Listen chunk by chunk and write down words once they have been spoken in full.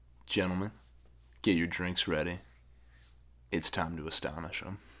Gentlemen, get your drinks ready. It's time to astonish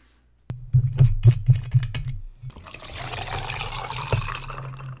them.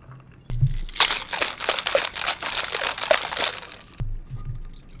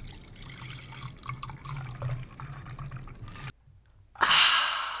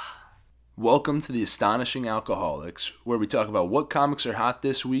 Welcome to the Astonishing Alcoholics, where we talk about what comics are hot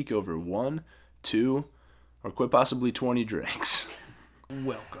this week over 1, 2, or quite possibly 20 drinks.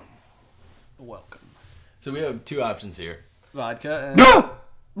 Welcome. So we have two options here. Vodka and... No!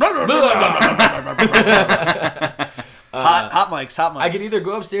 Hot mics. I can either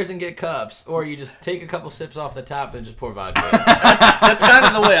go upstairs and get cups, or you just take a couple sips off the top and just pour vodka. That's kind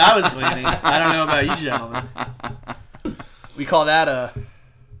of the way I was leaning. I don't know about you gentlemen. We call that a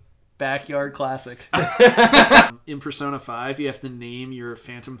backyard classic. In Persona 5, you have to name your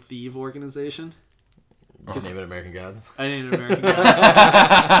Phantom Thief organization. Name it American Gods. I named it American Gods.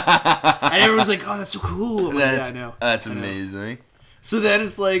 And everyone's like, "Oh, that's so cool." I'm like, yeah, I know. That's I know. amazing. So then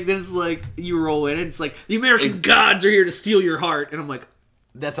it's like you roll in, and it's like the American Gods are here to steal your heart, and I'm like,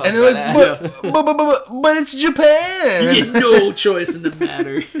 That's all. And they're like, but it's Japan! you get no choice in the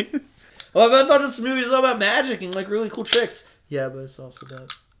matter. Well, I thought this movie was all about magic and like really cool tricks. Yeah, but it's also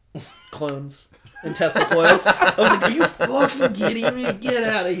about clones and Tesla coils. I was like, are you fucking kidding me? Get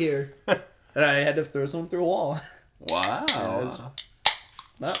out of here. And I had to throw someone through a wall. Wow.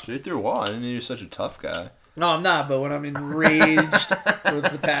 Straight through a wall. I didn't know you were such a tough guy. No, I'm not, but when I'm enraged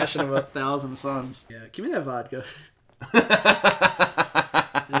with the passion of 1,000 suns. Yeah, give me that vodka. I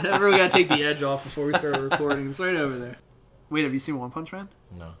really gotta take the edge off before we start recording. It's right over there. Wait, have you seen One Punch Man?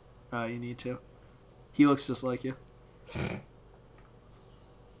 No. You need to. He looks just like you.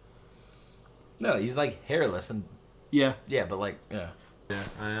 No, he's like hairless and Yeah. yeah, but like yeah. Yeah,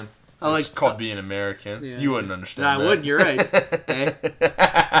 I am. I It's like called being American. Yeah. You wouldn't understand I that. wouldn't. You're right. Hey.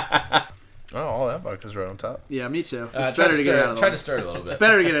 Oh, all that vodka's right on top. Yeah, me too. It's Try better to get it out of the Try way. to stir it a little bit.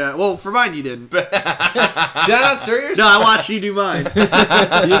 Better to get it out. Well, for mine, you didn't. Did I not stir yours? No, I watched you do mine.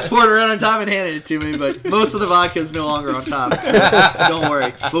 You just poured it around on top and handed it to me, but most of the vodka is no longer on top. So don't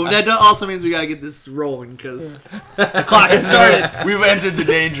worry. But that also means we gotta get this rolling because the clock has started. We've entered the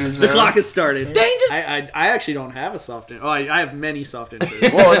danger zone. The clock has started. Danger! I actually don't have a soft intro. Oh, I have many soft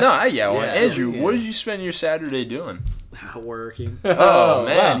intros. Well, no, Andrew, yeah. what did you spend your Saturday doing? Working. Oh,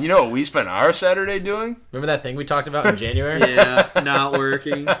 man. wow. You know what we spent our Saturday doing? Remember that thing we talked about in January? Yeah, not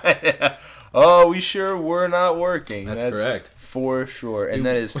working. Oh, we sure were not working. That's correct. For sure. And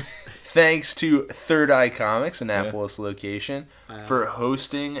that is thanks to Third Eye Comics, Annapolis location, for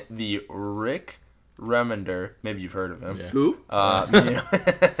hosting the Rick Remender. Maybe you've heard of him. Yeah. Who?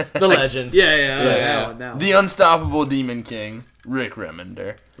 The legend. Yeah. Yeah. Now. The Unstoppable Demon King, Rick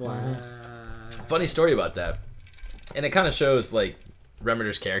Remender. Wow. Funny story about that. And it kind of shows, like,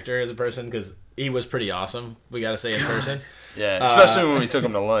 Remender's character as a person, because he was pretty awesome, we gotta say, in person. Yeah, especially when we took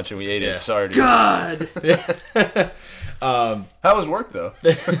him to lunch and we ate at Sardi's. God! How was work, though?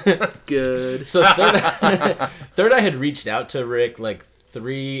 Good. So Third Eye had reached out to Rick, like,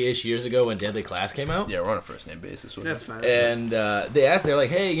 3-ish years ago when Deadly Class came out. Yeah, we're on a first-name basis with That's him. fine. And they're like,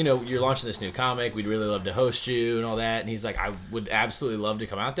 hey, you're launching this new comic. We'd really love to host you and all that. And he's like, I would absolutely love to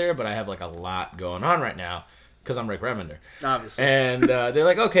come out there, but I have, like, a lot going on right now. Because I'm Rick Remender. Obviously. And they're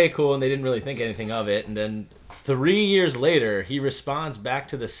like, okay, cool. And they didn't really think anything of it. And then 3 years later, he responds back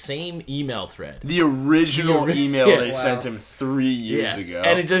to the same email thread. The original email Yeah, they wow. sent him 3 years ago.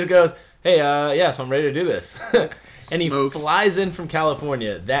 And it just goes, hey, so I'm ready to do this. And he Smokes. flies in from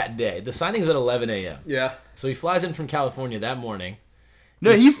California that day. The signing's at 11 a.m. Yeah. So he flies in from California that morning.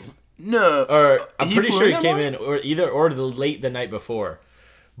 No, I'm He pretty flew sure in he that came morning? in or late the night before.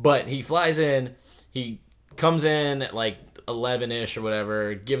 But he flies in, he comes in at like 11-ish or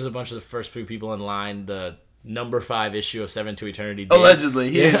whatever, gives a bunch of the first few people in line the number 5 issue of 7 to Eternity.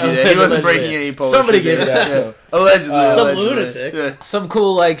 Allegedly. He didn't do that. He wasn't breaking any poetry. Somebody gave it to him. Allegedly. Some lunatic. Yeah. Some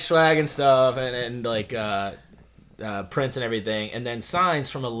cool like swag and stuff and like prints and everything, and then signs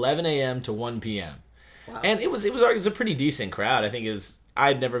from 11 a.m. to 1 p.m. Wow. And it was a pretty decent crowd. I think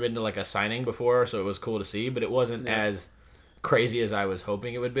I'd never been to like a signing before, so it was cool to see, but it wasn't as crazy as I was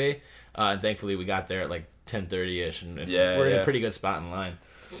hoping it would be. And thankfully we got there at like 10:30ish, and we're in a pretty good spot in line.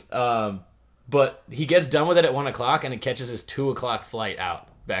 But he gets done with it at 1 o'clock, and it catches his 2 o'clock flight out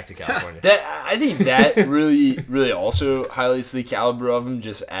back to California. I think that really, really also highlights the caliber of him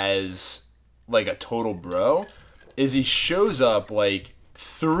just as like a total bro. Is he shows up like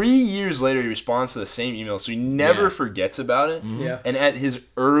 3 years later, he responds to the same email, so he never forgets about it. Mm-hmm. Yeah. And at his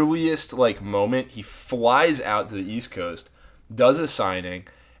earliest like moment, he flies out to the East Coast, does a signing,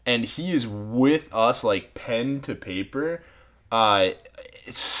 and he is with us like pen to paper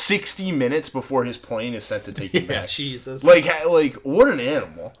 60 minutes before his plane is set to take him back. Jesus. Like, what an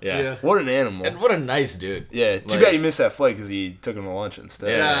animal. Yeah. What an animal. And what a nice dude. Yeah, too bad he missed that flight because he took him to lunch instead.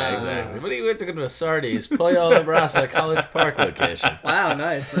 Yeah, exactly. But he took him to Sardi's, Pollo La Brasa College Park location. Wow,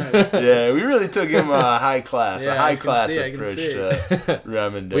 nice. Nice. Yeah, we really took him high class, Yeah, a high I can class see, I can approach see. to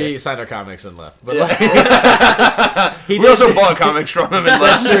Ramen Day. We signed our comics and left. But We also bought comics from him.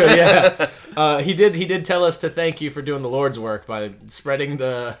 That's true, yeah. He did tell us to thank you for doing the Lord's work by spreading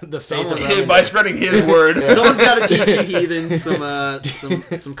the faith of Ramen By Day. spreading his word. Someone's got to teach you heathens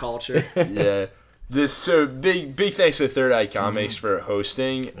some culture. Yeah. So big thanks to Third Eye Comics for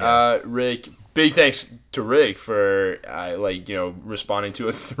hosting. Rick, big thanks to Rick for responding to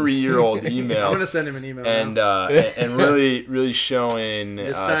a 3-year-old email. I'm gonna send him an email and now. and really showing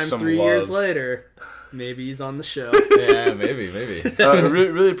This time, some 3 love. years later, maybe he's on the show. Yeah, maybe.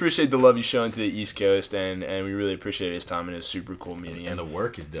 Really appreciate the love you showing to the East Coast, and we really appreciate his time, and it was super cool meeting him. And the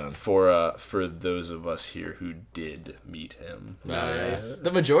work he's done. For those of us here who did meet him. Nice.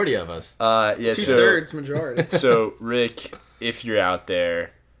 The majority of us. Yeah. 2/3 majority. So Rick, if you're out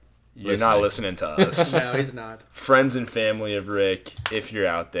there, you're not listening to us. No, he's not. Friends and family of Rick, if you're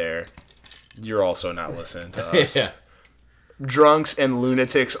out there, you're also not listening to us. Yeah. Drunks and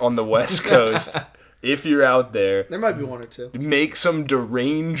lunatics on the West Coast, if you're out there, There might be one or two. make some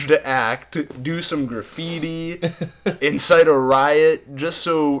deranged act, do some graffiti, incite a riot, just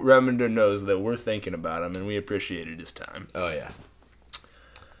so Remender knows that we're thinking about him and we appreciated his time. Oh, yeah.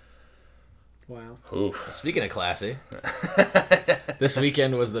 Wow. Oof. Speaking of classy, this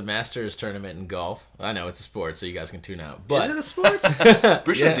weekend was the Masters tournament in golf. I know it's a sport, so you guys can tune out. But Is it a sport?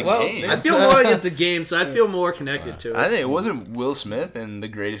 Pretty sure it's a game. I feel more like it's a game, so I feel more connected to it. I think it wasn't Will Smith in The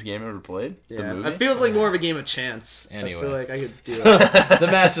Greatest Game Ever Played, the Yeah, movie. it feels like more of a game of chance. Anyway. I feel like I could do it. the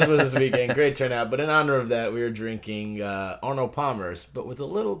Masters was this weekend. Great turnout. But in honor of that, we were drinking Arnold Palmer's, but with a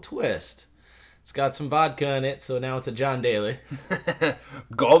little twist. It's got some vodka in it, so now it's a John Daly.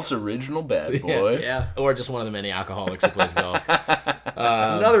 Golf's original bad boy. Yeah. Or just one of the many alcoholics who plays golf.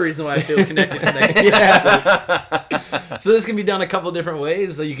 Another reason why I feel connected to that. So this can be done a couple different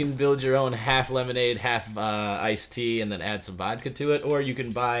ways. So you can build your own half lemonade, half iced tea, and then add some vodka to it. Or you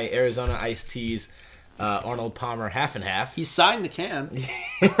can buy Arizona iced teas, Arnold Palmer half and half. He signed the can.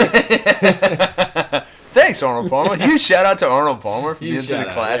 Thanks, Arnold Palmer. Huge shout out to Arnold Palmer for being Huge such a shout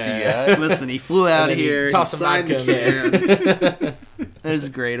out, classy yeah. guy. Listen, he flew out And of then he here. tossed he some signed vodka the cans. That was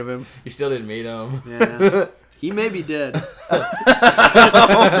great of him. You still didn't meet him. Yeah. He may be dead.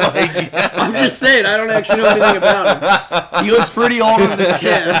 Oh my god. I'm just saying, I don't actually know anything about him. He looks pretty old in this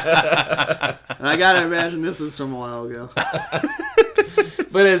can. And I gotta imagine this is from a while ago.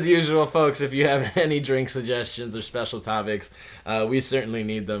 But as usual, folks, if you have any drink suggestions or special topics, we certainly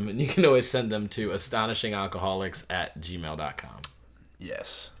need them. And you can always send them to astonishingalcoholics@gmail.com.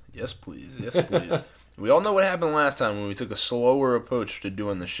 Yes. Yes, please. Yes, please. We all know what happened last time when we took a slower approach to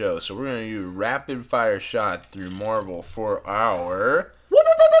doing the show. So we're going to do rapid fire shot through Marvel for our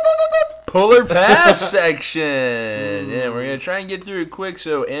Polar Pass section. And we're going to try and get through it quick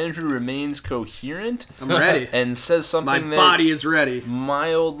so Andrew remains coherent I'm ready. and says something My that body is ready.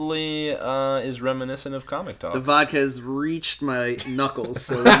 mildly is reminiscent of comic talk. The vodka has reached my knuckles,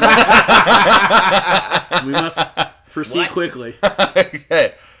 so we must proceed quickly.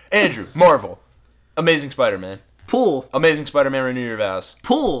 Okay. Andrew, Marvel. Amazing Spider-Man. Pull. Amazing Spider-Man Renew Your Vows.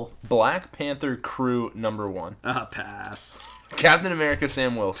 Pull. Black Panther Crew #1. Pass. Captain America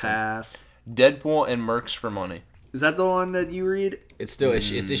Sam Wilson. Pass. Deadpool and Mercs for Money. Is that the one that you read? It's still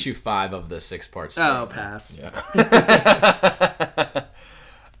it's issue 5 of the 6-part story. Oh, pass. Yeah.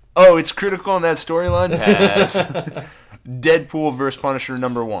 Oh, it's critical in that storyline? Pass. Deadpool vs. Punisher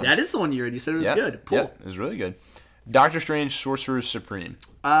 #1. That is the one you read. You said it was good. Pull. Yep, it was really good. Doctor Strange Sorcerer Supreme.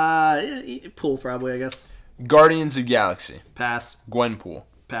 Pull probably, I guess. Guardians of Galaxy. Pass. Gwenpool.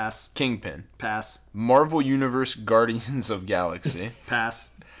 Pass. Kingpin. Pass. Marvel Universe Guardians of Galaxy.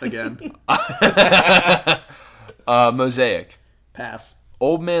 Pass. Again. Mosaic. Pass.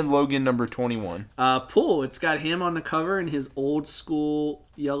 Old Man Logan #21. Pull. It's got him on the cover in his old school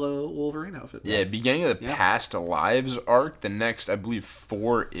yellow Wolverine outfit. Yeah, beginning of the Past Lives arc, the next, I believe,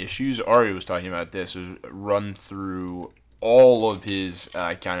 4 issues. Ari was talking about this, was run through all of his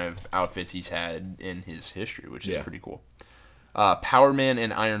kind of outfits he's had in his history, which is pretty cool. Power Man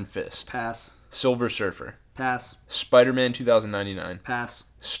and Iron Fist. Pass. Silver Surfer. Pass. Spider-Man 2099. Pass.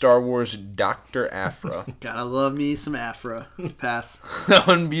 Star Wars Dr. Aphra. Gotta love me some Afra. Pass.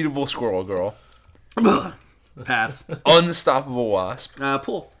 Unbeatable Squirrel Girl. Pass. Unstoppable Wasp.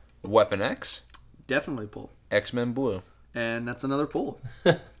 Pull. Weapon X. Definitely pull. X-Men Blue. And that's another pull.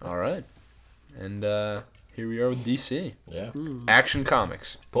 All right. And here we are with DC. Yeah. Action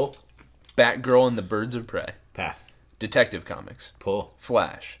Comics. Pull. Batgirl and the Birds of Prey. Pass. Detective Comics. Pull.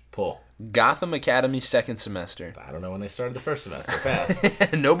 Flash. Pull. Gotham Academy second semester. I don't know when they started the first semester.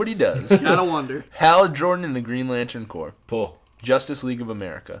 Pass. Nobody does. Gotta wonder. Hal Jordan and the Green Lantern Corps. Pull. Justice League of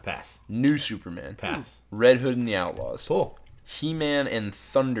America. Pass. New Superman. Pass. Red Hood and the Outlaws. Pull. He-Man and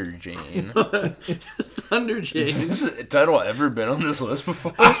Thunder Jane. Thunder Has Jane. this title ever been on this list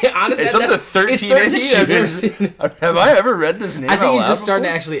before? Honestly, It's up to 13 issues. I've never seen it. Have I ever read this name I out think he's loud just starting to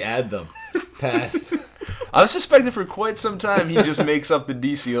before? actually add them. Pass. I've suspected for quite some time he just makes up the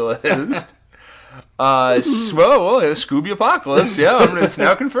DC list. Scooby Apocalypse. Yeah, it's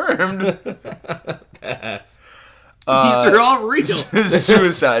now confirmed. Pass. These are all real.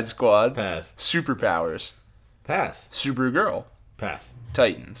 Suicide Squad. Pass. Superpowers. Pass. Supergirl. Pass.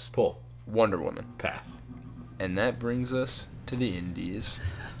 Titans. Pull. Wonder Woman. Pass. And that brings us to the Indies.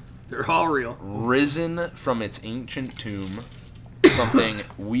 They're all real. Risen from its ancient tomb. Something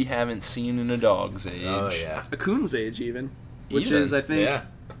we haven't seen in a dog's age. Oh yeah. A coon's age, even. Which Even? is, I think, Yeah.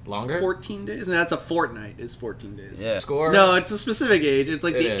 Longer. 14 days. And that's a fortnight, is 14 days. Yeah. Score. No, it's a specific age. It's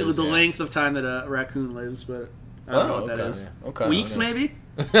like It is, the yeah. length of time that a raccoon lives, but I don't know what that okay. is. Okay. Weeks, okay. maybe?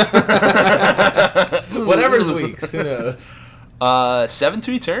 Whatever's weeks. Who knows? Seven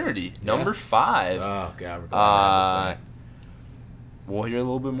to Eternity, number 5. Oh god. We're going We'll hear a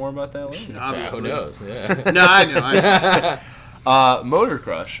little bit more about that later. Obviously. Who knows? Yeah. No, I know. Motor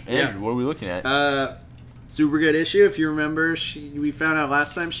Crush. Andrew, Yeah. what are we looking at? Super good issue. If you remember, we found out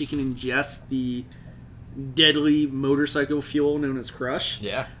last time she can ingest the deadly motorcycle fuel known as Crush.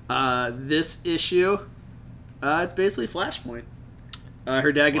 Yeah. This issue, it's basically Flashpoint.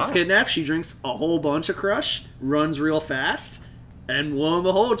 Her dad gets Wow. kidnapped. She drinks a whole bunch of Crush, runs real fast, and lo and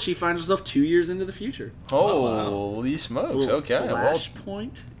behold, she finds herself 2 years into the future. Holy smokes. Little Okay. Well,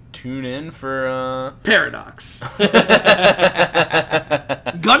 Flashpoint. tune in for Paradox.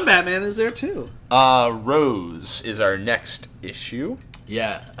 Gun Batman is there too. Rose is our next issue.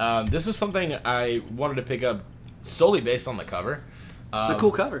 Yeah. This was something I wanted to pick up solely based on the cover. It's a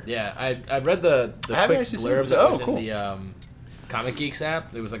cool cover. Yeah, I read the I haven't quick actually seen blurb it. that Oh, was cool. in the Comic Geeks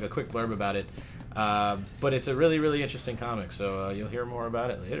app. There was like a quick blurb about it. But it's a really, really interesting comic, so you'll hear more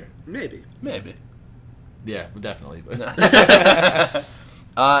about it later. Maybe. Maybe. Yeah, definitely. But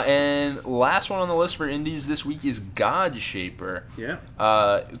And last one on the list for indies this week is God Shaper. Yeah.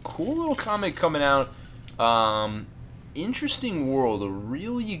 Cool little comic coming out. Interesting world, a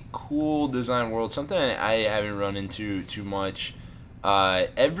really cool design world. Something I haven't run into too much.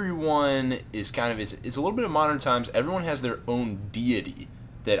 Everyone is kind of it's a little bit of modern times. Everyone has their own deity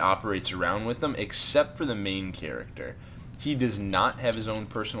that operates around with them, except for the main character. He does not have his own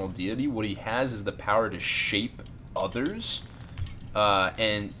personal deity. What he has is the power to shape others.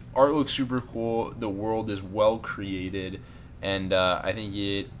 And art looks super cool. The world is well created, and I think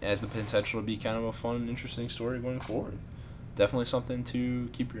it has the potential to be kind of a fun and interesting story going forward. Definitely something to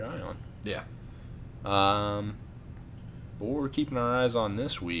keep your eye on. yeah. But what we're keeping our eyes on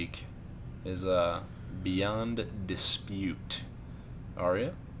this week is Beyond Dispute.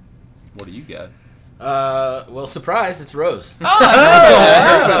 Aria, what do you got? Well, surprise, it's Rose.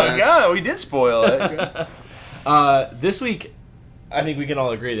 Oh God, we did spoil it. This week, I think we can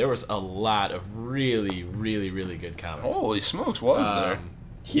all agree there was a lot of really, really, really good comics. Holy smokes, was there?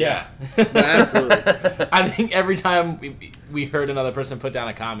 Yeah. Absolutely. I think every time we heard another person put down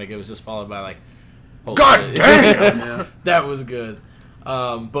a comic, it was just followed by like, holy God shit. damn! Yeah. That was good.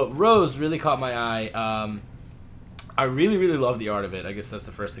 But Rose really caught my eye. I really, really love the art of it. I guess that's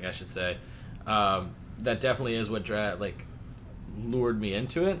the first thing I should say. That definitely is what lured me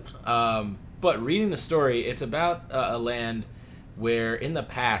into it. But reading the story, it's about a land where in the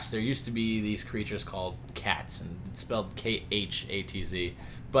past there used to be these creatures called cats, and it's spelled Khatz,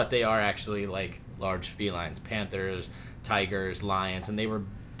 but they are actually like large felines, panthers, tigers, lions, and they were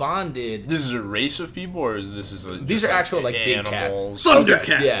bonded. This is a race of people, or is this These are actual, like, big cats.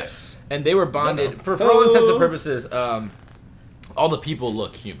 Thundercats. Yes, and they were bonded for all intents and purposes. All the people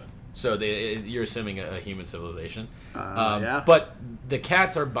look human, so you're assuming a human civilization. Yeah. But the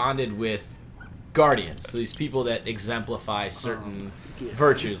cats are bonded with guardians, so these people that exemplify certain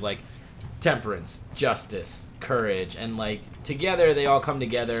virtues like temperance, justice, courage, and like together they all come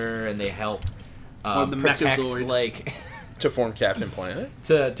together and they help the protect Mechazoid. like. To form Captain Planet.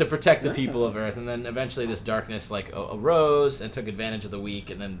 To protect the people of Earth, and then eventually this darkness like arose and took advantage of the weak,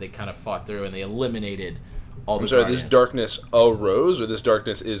 and then they kind of fought through and they eliminated all the. I'm sorry, guardians. this darkness arose, or this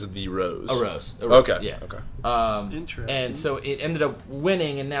darkness is the rose? arose. Okay. Yeah. Okay. Interesting. And so it ended up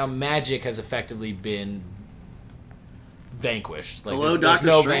winning, and now magic has effectively been vanquished. Like Hello, there's Doctor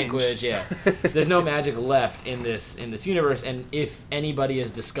no Strange. vanquish. Yeah, there's no magic left in this universe. And if anybody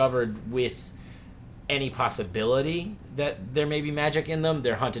is discovered with any possibility that there may be magic in them,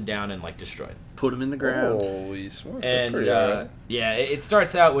 they're hunted down and like destroyed. Put them in the ground. Holy smokes, that's And pretty alright. yeah, it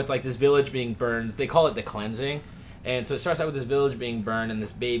starts out with like this village being burned. They call it the cleansing. And so it starts out with this village being burned and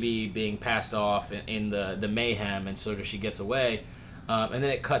this baby being passed off in the mayhem, and sort of she gets away. And then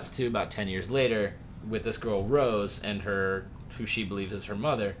it cuts to about 10 years later with this girl Rose and her, who she believes is her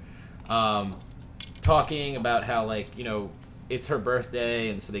mother, talking about how, like, you know, it's her birthday,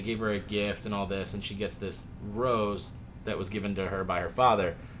 and so they gave her a gift and all this, and she gets this rose that was given to her by her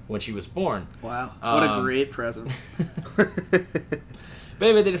father when she was born. Wow, what a great present. But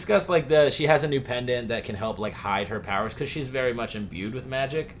anyway, they discussed like she has a new pendant that can help like hide her powers because she's very much imbued with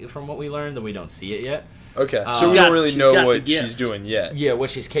magic from what we learned, though we don't see it yet. Okay, so She's we got- don't really she's know got what the gift. she's doing yet. Yeah, what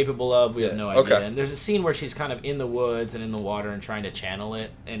she's capable of, we have Yeah, no idea. okay. And there's a scene where she's kind of in the woods and in the water and trying to channel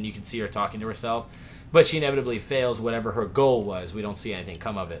it, and you can see her talking to herself, but she inevitably fails whatever her goal was. We don't see anything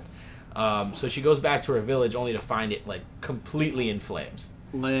come of it. So she goes back to her village only to find it like completely in flames.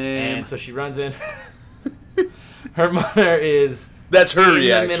 Lame. And so she runs in. Her mother is That's her in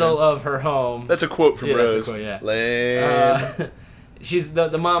reaction. the middle of her home. That's a quote from Yeah, that's a Rose. quote, yeah. Lame. She's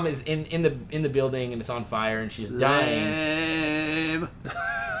the mom is in the building and it's on fire and she's dying. Lame.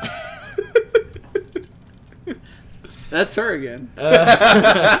 That's her again.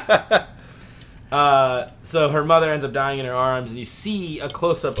 So her mother ends up dying in her arms, and you see a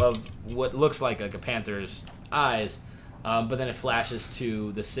close up of what looks like a panther's eyes, but then it flashes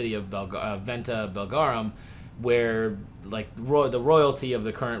to the city of Venta Belgarum, where like the royalty of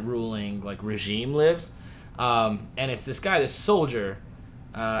the current ruling like regime lives, and it's this guy, this soldier.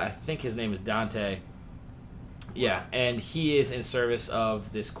 I think his name is Dante. Yeah, and he is in service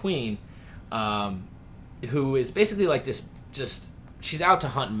of this queen, who is basically like this. Just she's out to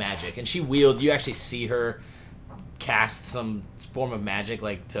hunt magic, and you actually see her cast some form of magic,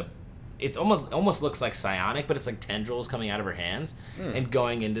 like to. It's almost looks like psionic, but it's like tendrils coming out of her hands and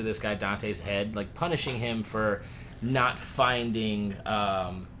going into this guy Dante's head, like punishing him for not finding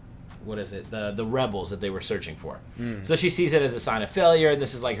the rebels that they were searching for. So she sees it as a sign of failure, and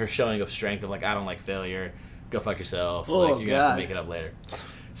this is like her showing of strength of like, I don't like failure, go fuck yourself, Oh, like you're gonna have God. to make it up later.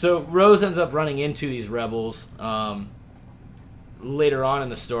 So Rose ends up running into these rebels later on in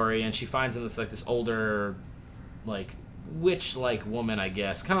the story, and she finds them this older like witch-like woman, I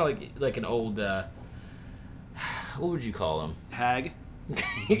guess, kind of like an old what would you call them? Hag.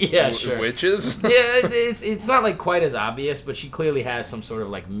 Yeah, sure. Witches? Yeah, it's not like quite as obvious, but she clearly has some sort of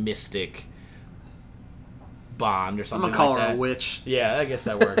like mystic bond or I'm something gonna call like her that. a witch. Yeah, I guess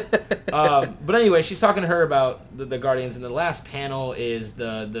that works. But anyway, she's talking to her about the Guardians, and the last panel is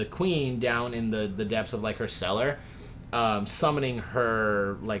the queen down in the depths of like her cellar, summoning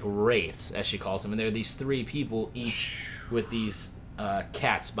her like wraiths, as she calls them, and there are these three people each with these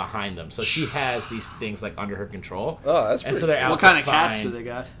cats behind them. So she has these things like under her control. Oh, that's And pretty so they're out What kind to of cats find- do they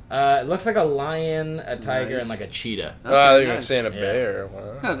got? It looks like a lion, a tiger, Nice. and like a cheetah. Oh, they're Okay, going to nice. say a Yeah. bear.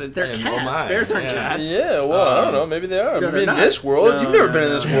 Wow. No, they're And cats. oh my, Bears aren't yeah. cats. Yeah, well, I don't know. Maybe they are. No, Maybe they're in not. this world. No, You've never no, been in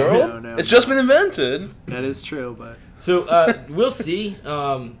no, this no, world. no, It's no. just been invented. That is true, but So we'll see.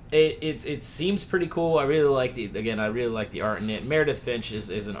 It seems pretty cool. I really like the art in it. Meredith Finch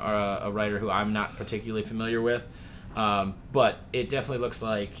is a writer who I'm not particularly familiar with, but it definitely looks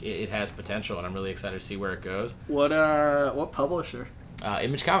like it has potential, and I'm really excited to see where it goes. what publisher? Oh,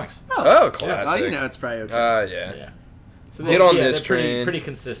 Image Comics. Oh, classic. you know it's probably okay. Yeah. Yeah. So Get on they're this train. pretty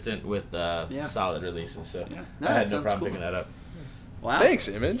consistent with solid releases. So Yeah. No, I that had no sounds problem cool. picking that up. Wow. Thanks,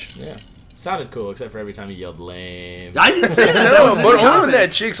 Image. Yeah, sounded cool except for every time you yelled lame. I didn't say that. That No, was but only when comment.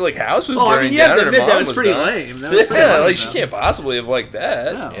 that chick's like house was Oh, I burning mean, you have down to and her admit that mom was was pretty dying. lame. That was pretty Yeah, lame, like she though. can't possibly have liked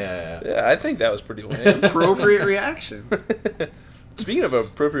that. No. Yeah. Yeah, I think that was pretty lame. Appropriate reaction. Speaking of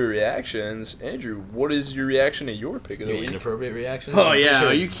appropriate reactions, Andrew, what is your reaction to your pick of the You week? inappropriate reaction? Oh, I'm pretty yeah, sure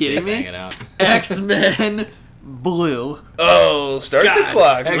are his you kidding dick's me? Hanging out. X-Men Blue. Oh, start the God.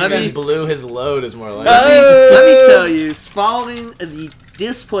 clock. Let X-Men me- blew his load is more like. Let me tell you, following the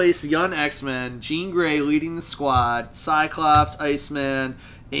displaced young X-Men, Jean Grey leading the squad, Cyclops, Iceman,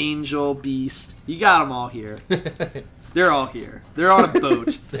 Angel, Beast. You got them all here. They're all here. They're on a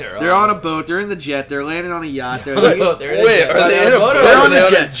boat. They're on a boat. They're in the jet. They're landing on a yacht. They're, Oh, they're in a Wait, jet. are they in a boat or they're are on they the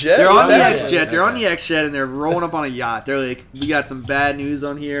on jet. a jet? They're on What's the happening? X-Jet. They're on the X-Jet, and they're rolling up on a yacht. They're like, we got some bad news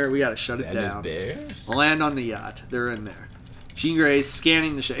on here. We got to shut it And there's down. bears? Land on the yacht. They're in there. Jean Grey's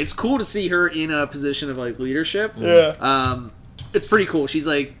scanning the ship. It's cool to see her in a position of like leadership. Yeah. it's pretty cool. She's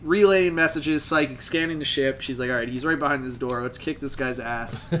like relaying messages, psychic, scanning the ship. She's like, all right, he's right behind this door. Let's kick this guy's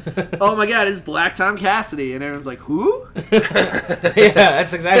ass. Oh my god, it's Black Tom Cassidy. And everyone's like, who? Yeah,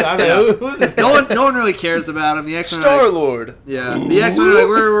 that's exactly. I was like, who's this guy? No one really cares about him. The X-Men Star Lord. Yeah, the X-Men are like,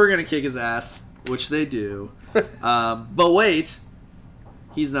 we're going to kick his ass, which they do. But wait,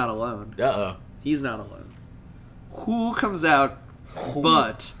 he's not alone. Uh-oh. He's not alone. Who comes out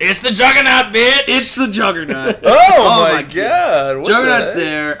but... It's the Juggernaut, bitch! It's the Juggernaut. Oh my god. What Juggernaut's the heck?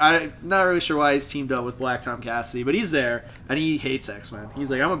 there. I'm not really sure why he's teamed up with Black Tom Cassidy, but he's there, and he hates X-Men. He's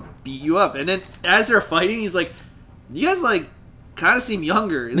like, I'm going to beat you up. And then as they're fighting, he's like, you guys, like, kind of seem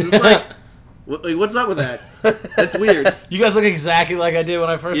younger. Is this like... What's up with that? That's weird. You guys look exactly like I did when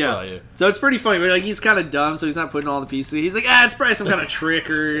I first saw you. So it's pretty funny. But like he's kind of dumb, so he's not putting all the pieces. He's like, it's probably some kind of trick,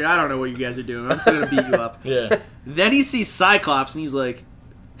 or I don't know what you guys are doing. I'm just gonna beat you up. Yeah. Then he sees Cyclops, and he's like,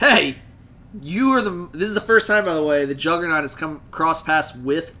 hey, you are the. This is the first time, by the way, the Juggernaut has come cross paths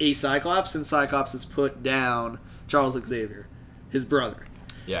with a Cyclops, and Cyclops has put down Charles Xavier, his brother.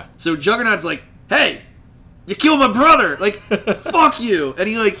 Yeah. So Juggernaut's like, hey, you killed my brother! Like, fuck you! And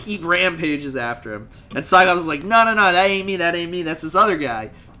he rampages after him. And Cyclops is like, no, that ain't me, that's this other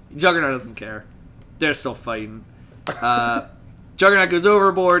guy. Juggernaut doesn't care. They're still fighting. Juggernaut goes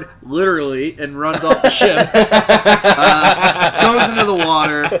overboard, literally, and runs off the ship. Goes into the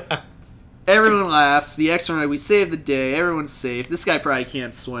water. Everyone laughs. The X-Men are like, we saved the day, everyone's safe. This guy probably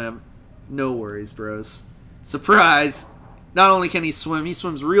can't swim. No worries, bros. Surprise! Not only can he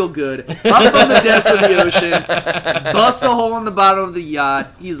swims real good. Up from the depths of the ocean, busts a hole in the bottom of the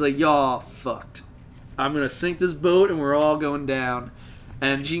yacht. He's like, y'all fucked. I'm going to sink this boat and we're all going down.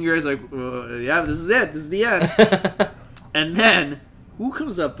 And Jean Grey's like, yeah, this is it. This is the end. And then, who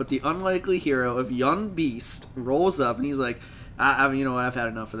comes up but the unlikely hero of Young Beast rolls up and he's like, you know what, I've had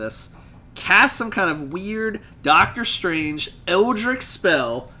enough of this. Casts some kind of weird Doctor Strange Eldritch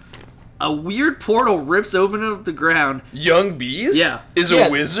spell. A weird portal rips open up the ground. Young Beast? Yeah. Is a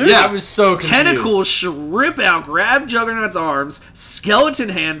wizard? Yeah. I was so confused. Tentacles rip out, grab Juggernaut's arms. Skeleton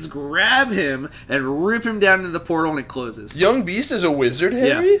hands grab him and rip him down into the portal, and it closes. Young Beast is a wizard,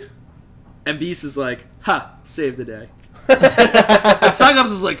 Harry? Yeah. And Beast is like, save the day. And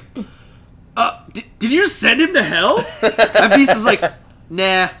Cyclops is like, did you just send him to hell? And Beast is like,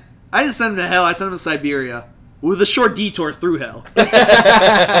 nah, I didn't send him to hell. I sent him to Siberia. With a short detour through hell. And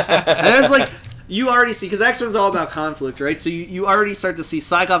there's like, you already see, because X-Men's all about conflict, right? So you already start to see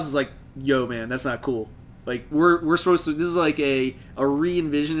Cyclops is like, yo, man, that's not cool. Like, we're supposed to, this is like a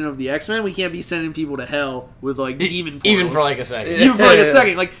re-envisioning of the X-Men. We can't be sending people to hell with like demon portals. Even for like a second. Even for like a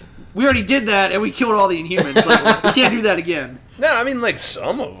second. Like, we already did that and we killed all the Inhumans. Like, we can't do that again. No, I mean, like,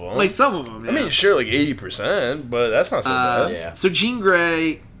 some of them. Like, some of them, yeah. I mean, sure, like 80%, but that's not so bad. Yeah. So Jean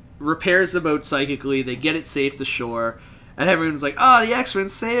Grey repairs the boat psychically. They get it safe to shore, and everyone's like, "Oh, the X-Men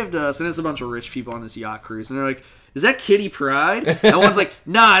saved us!" And there's a bunch of rich people on this yacht cruise, and they're like, "Is that Kitty Pryde?" And one's like,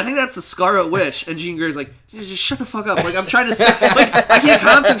 "Nah, I think that's the Scarlet Witch." And Jean Grey's like, "Just shut the fuck up! Like, I'm trying to like, I can't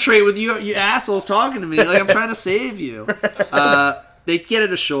concentrate with you assholes talking to me. Like, I'm trying to save you." They get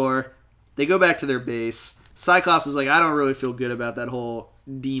it ashore. They go back to their base. Cyclops is like, "I don't really feel good about that whole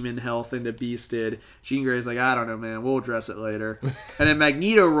demon hell thing that Beast did." Jean Grey's like, "I don't know, man. We'll address it later." And then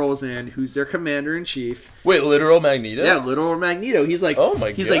Magneto rolls in, who's their commander-in-chief. Wait, literal Magneto? Yeah, literal Magneto. He's like, Oh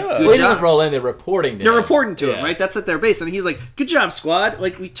my he's God. like, Well, good they didn't job. roll in, they're reporting to They're him. reporting to him, Yeah. right? That's at their base. And he's like, good job, squad.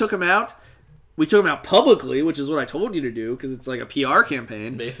 Like, we took him out. We took him out publicly, which is what I told you to do, because it's like a PR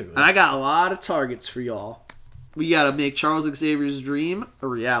campaign. Basically. And I got a lot of targets for y'all. We got to make Charles Xavier's dream a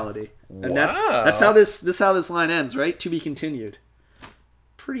reality. And Wow. that's how this line ends, right? To be continued.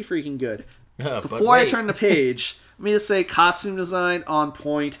 Pretty freaking good. But Before I wait. turn the page, let me just say costume design on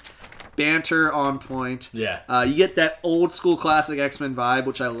point, banter on point. Yeah. You get that old school classic X-Men vibe,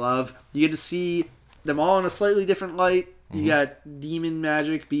 which I love. You get to see them all in a slightly different light. You got Demon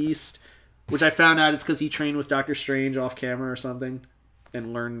Magic Beast, which I found out is because he trained with Doctor Strange off camera or something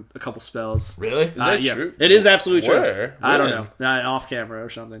and learned a couple spells. Really? Is that Yeah, true? it is absolutely true. Where? I don't When? know. Off camera or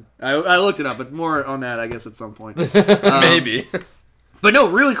something. I looked it up, but more on that, I guess, at some point. Maybe. But no,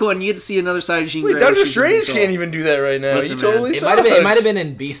 really cool, and you get to see another side of Jean Wait, Grey. Doctor where she's Strange control. can't even do that right now. Listen, He totally man, It might have been. It sucks. might have been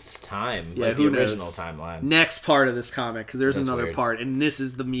in Beast's time, Yeah, like the who knows? original timeline. Next part of this comic, because there's That's another weird. part, and this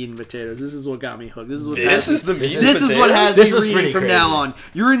is the meat and potatoes. This is what got me hooked. This is what This is the meat and This is what potatoes? has This me is reading pretty from crazy. now on.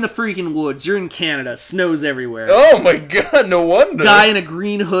 You're in the freaking woods. You're in Canada. Snow's everywhere. Oh my god, no wonder. Guy in a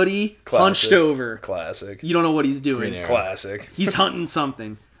green hoodie, Classic. hunched over. Classic. You don't know what he's doing. Green Arrow. Classic. He's hunting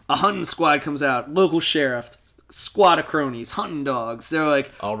something. A hunting squad comes out. Local sheriff, squad of cronies, hunting dogs. They're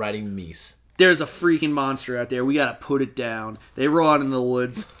like, All riding Meese. there's a freaking monster out there. We gotta put it down. They roll out in the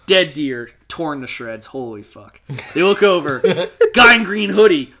woods. Dead deer, torn to shreds. Holy fuck. They look over. Guy in green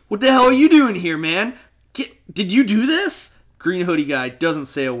hoodie. What the hell are you doing here, man? Did you do this? Green hoodie guy doesn't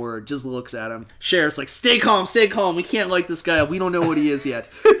say a word, just looks at him. Sheriff's like, stay calm. We can't light this guy up. We don't know what he is yet.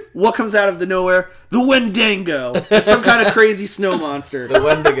 What comes out of the nowhere? The Wendigo. It's some kind of crazy snow monster. The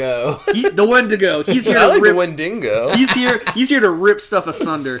Wendigo. The Wendigo. He's here I to like rip. the Wendigo. He's here to rip stuff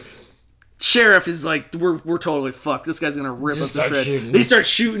asunder. Sheriff is like, we're totally fucked. This guy's gonna rip us to shreds. Shooting. They start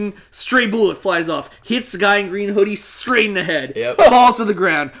shooting. Stray bullet flies off, hits the guy in green hoodie straight in the head. Yep. Falls to the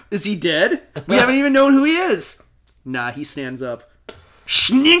ground. Is he dead? We haven't even known who he is. Nah, he stands up.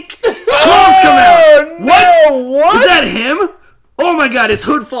 Schnink! Claws come out! What? Is that him? Oh my god, his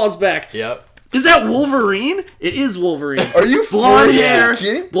hood falls back. Yep. Is that Wolverine? It is Wolverine. Are you blonde freaking hair?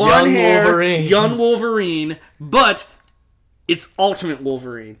 kidding? Blonde Young hair. Wolverine. Young Wolverine. But it's Ultimate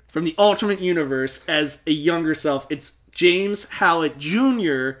Wolverine from the Ultimate Universe as a younger self. It's James Howlett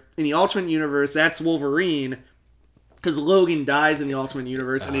Jr. in the Ultimate Universe. That's Wolverine. Because Logan dies in the Ultimate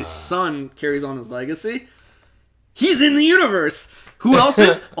Universe and his son carries on his legacy. He's in the universe. Who else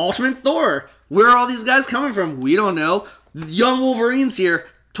is? Ultimate Thor. Where are all these guys coming from? We don't know. Young Wolverine's here.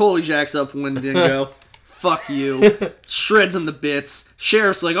 Totally jacks up Wendigo. Fuck you. Shreds him to bits.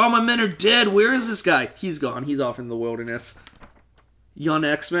 Sheriff's like, all my men are dead. Where is this guy? He's gone. He's off in the wilderness. Young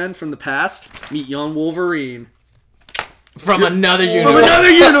X-Men from the past meet young Wolverine. From another From universe. another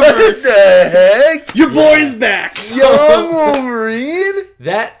universe. What the heck? Your boy's back. Young Wolverine?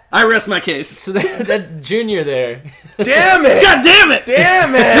 That I rest my case. so that junior there. Damn it! God damn it.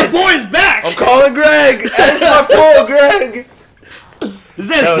 Damn Your it! boy's back. I'm calling Greg. Add it to my poll, Greg. Is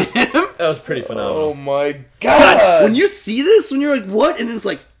that him? That was pretty phenomenal. Oh my God, god! when you see this, when you're like, what? And it's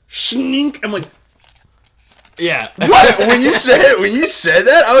like, schnink. I'm like, Yeah. when you said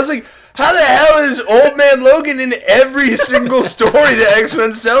that, I was like, how the hell is Old Man Logan in every single story that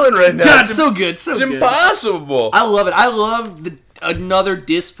X-Men's telling right now? God, so good, so It's good. impossible. I love it. I love another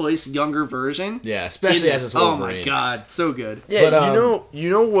displaced younger version. Yeah, especially It as is- it's oh Wolverine. my god, so good. Yeah, But, you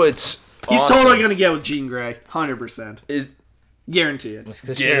know what's He's awesome totally gonna get with Jean Grey, 100%. is Guarantee it. That's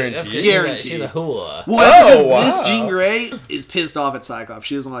 'cause Guaranteed. she's Guaranteed. She's a hula. Well, that's because wow. this Jean Grey is pissed off at Cyclops.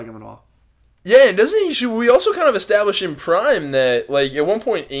 She doesn't like him at all. yeah, and doesn't he? Should we also kind of establish in Prime that like at one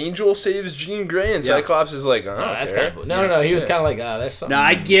point Angel saves Jean Grey and Yeah. Cyclops is like, oh, That's kind of no. He was kind of like, there's something. Nah,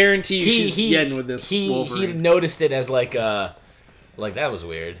 I guarantee she's getting with this He Wolverine. noticed it as like that was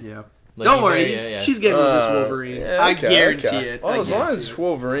weird. Yeah. Like, Don't he worry, very- she's getting with this Wolverine. Yeah, I okay, guarantee okay. it. Well, I as long guarantee as it's it.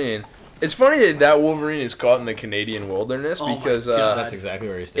 Wolverine. It's funny that Wolverine is caught in the Canadian wilderness Oh my because God. That's exactly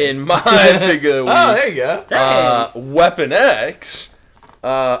where he stays. in my pick of the week, Oh, there you go. Weapon X, Is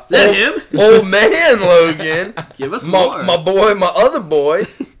that him? old man Logan, Give us more. my other boy,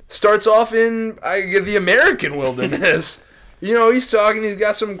 starts off in the American wilderness. You know, he's talking, he's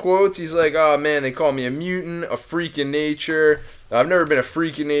got some quotes. He's like, oh man, they call me a mutant, a freak in nature. I've never been a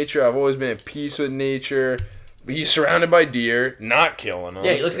freak in nature. I've always been at peace with nature. But he's surrounded by deer, not killing them.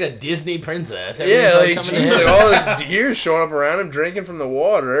 Yeah, he looks like a Disney princess. Yeah, Everything's, like, coming he's in. like all this deer showing up around him, drinking from the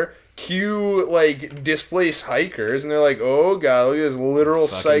water. Cue like displaced hikers, and they're like, "Oh god, look at this literal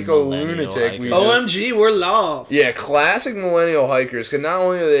Fucking psycho millennial lunatic." We hikers. just-" OMG, we're lost. Yeah, classic millennial hikers. Because not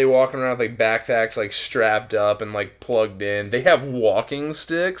only are they walking around with like backpacks like strapped up and like plugged in, they have walking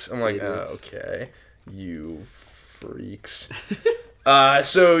sticks. I'm like, oh, Idiots. okay, you freaks.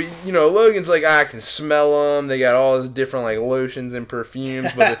 So, you know, Logan's like, I can smell them. They got all these different, like, lotions and perfumes.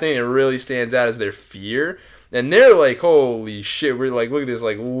 But the thing that really stands out is their fear. And they're like, holy shit. We're like, look at this,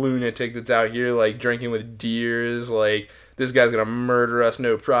 like, lunatic that's out here, like, drinking with deers. Like, this guy's going to murder us,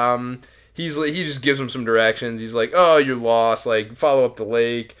 no problem. He's like, he just gives them some directions. He's like, oh, you're lost. Like, follow up the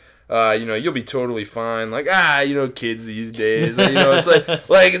lake. You know, you'll be totally fine. Like, you know, kids these days. You know, it's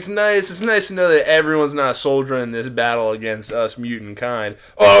like it's nice. It's nice to know that everyone's not soldiering in this battle against us mutant kind.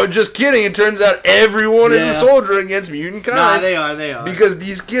 Oh, just kidding. It turns out everyone is a soldier against mutant kind. Nah, they are. Because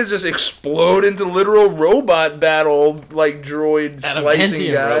these kids just explode into literal robot battle, like droid slicing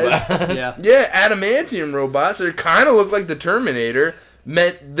Adamantium guys. robots. Yeah. Yeah, adamantium robots. They kind of look like the Terminator.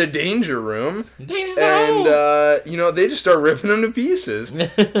 Met the danger room, Danger and zone. you know, they just start ripping them to pieces.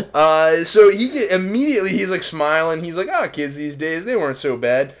 So he's like smiling. He's like, "Oh, kids these days, they weren't so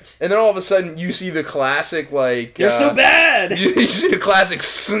bad." And then all of a sudden, you see the classic like You're so bad. You see the classic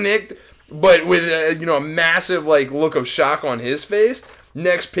snicked, but with you know, a massive like look of shock on his face.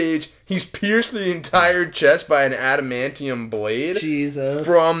 Next page, he's pierced the entire chest by an adamantium blade Jesus.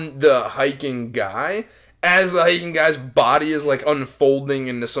 from the hiking guy. As the hiking guy's body is like unfolding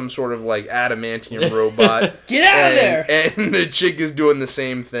into some sort of like adamantium robot. Get out of there! And the chick is doing the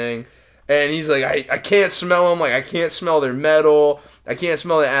same thing. And he's like, I can't smell them. Like, I can't smell their metal. I can't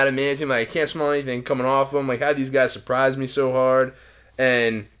smell the adamantium. Like, I can't smell anything coming off them. Like, how these guys surprised me so hard.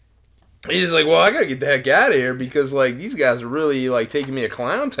 And he's like, well, I gotta get the heck out of here because, like, these guys are really, like, taking me to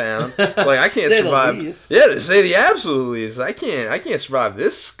Clown Town. Like, I can't survive. Yeah, to say the absolute least. I can't survive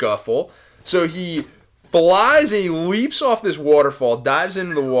this scuffle. So he flies and he leaps off this waterfall, dives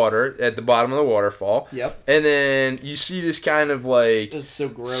into the water at the bottom of the waterfall. Yep. And then you see this kind of like so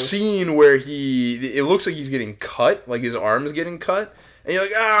gross scene where it looks like he's getting cut, like his arm's getting cut. And you're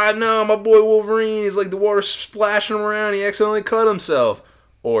like, no, my boy Wolverine, he's like the water's splashing him around, he accidentally cut himself.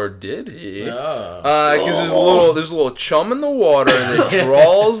 Or did he? Because there's a little chum in the water that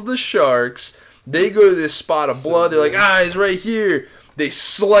draws the sharks. They go to this spot of blood. They're like, he's right here. They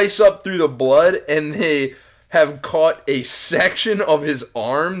slice up through the blood, and they have caught a section of his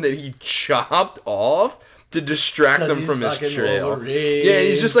arm that he chopped off to distract them from his trail. Wolverine. Yeah, and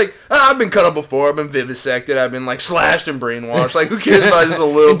he's just like, I've been cut up before. I've been vivisected. I've been, like, slashed and brainwashed. Like, who cares about just a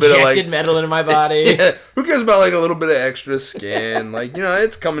little bit of, like... Injected metal into my body. Yeah, who cares about, like, a little bit of extra skin? Like,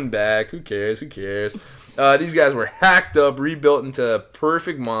 it's coming back. Who cares? These guys were hacked up, rebuilt into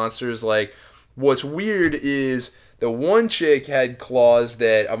perfect monsters. Like, what's weird is... the one chick had claws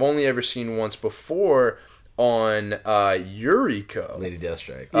that I've only ever seen once before on Yuriko. Lady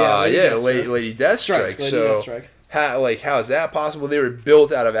Deathstrike. Lady Deathstrike. So, how is that possible? They were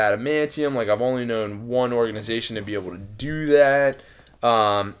built out of adamantium. Like, I've only known one organization to be able to do that.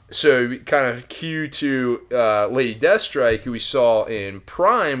 So, kind of cue to Lady Deathstrike, who we saw in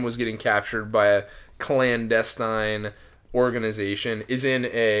Prime, was getting captured by a clandestine organization, is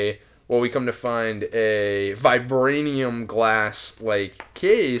in we come to find a vibranium glass like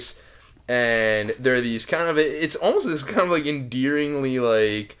case, and there are these kind of, it's almost this kind of like endearingly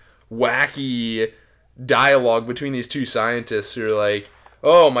like wacky dialogue between these two scientists who are like,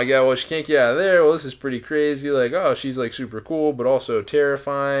 oh my god, well, she can't get out of there, well, this is pretty crazy, like, oh, she's like super cool but also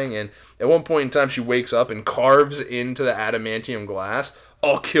terrifying. And at one point in time she wakes up and carves into the adamantium glass,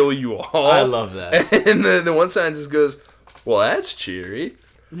 I'll kill you all. I love that. And the one scientist goes, well, that's cheery.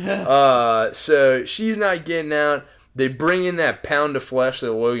 So she's not getting out. They bring in that pound of flesh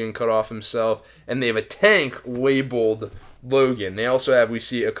that Logan cut off himself, and they have a tank labeled Logan. They also have, we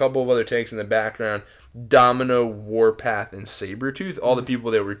see a couple of other tanks in the background, Domino, Warpath, and Sabretooth, all the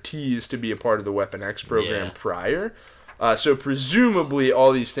people that were teased to be a part of the Weapon X program prior. So presumably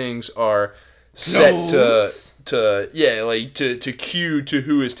all these things are set to cue to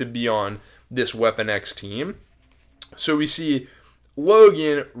who is to be on this Weapon X team. So we see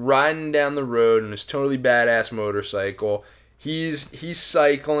Logan riding down the road on his totally badass motorcycle. He's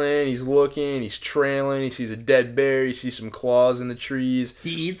cycling, he's looking, he's trailing, he sees a dead bear, he sees some claws in the trees.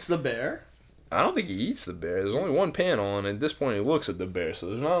 He eats the bear? I don't think he eats the bear. There's only one panel, and at this point he looks at the bear, so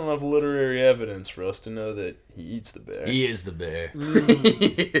there's not enough literary evidence for us to know that he eats the bear. He is the bear. He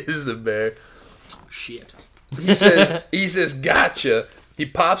is the bear. Shit. He says, gotcha. He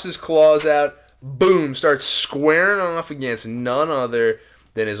pops his claws out. Boom, starts squaring off against none other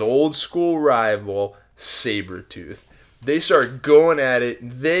than his old school rival, Sabretooth. They start going at it.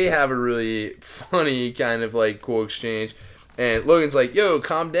 They have a really funny kind of like cool exchange. And Logan's like, yo,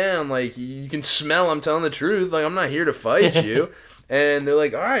 calm down. Like, you can smell I'm telling the truth. Like, I'm not here to fight you. And they're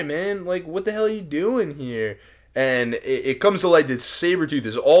like, all right, man. Like, what the hell are you doing here? And it comes to light that Sabretooth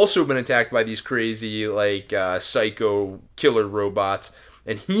has also been attacked by these crazy, like, psycho killer robots.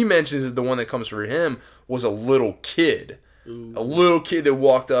 And he mentions that the one that comes for him was a little kid. Ooh. A little kid that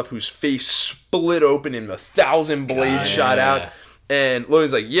walked up whose face split open and 1,000 blades shot out. And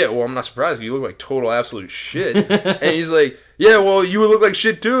Logan's like, yeah, well, I'm not surprised. You look like total absolute shit. And he's like, yeah, well, you would look like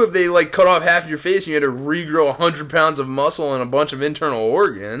shit too if they like cut off half your face and you had to regrow 100 pounds of muscle and a bunch of internal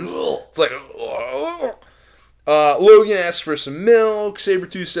organs. It's like, Logan asks for some milk.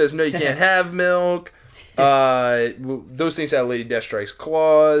 Sabretooth says, no, you can't have milk. Those things have Lady Deathstrike's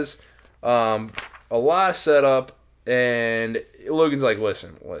claws. A lot of setup, and Logan's like,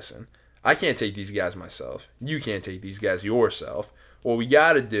 listen, I can't take these guys myself. You can't take these guys yourself. What we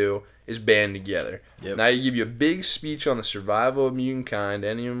gotta do is band together. Yep. Now, I give you a big speech on the survival of mutant kind,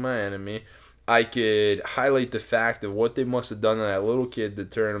 enemy of my enemy. I could highlight the fact of what they must have done to that little kid to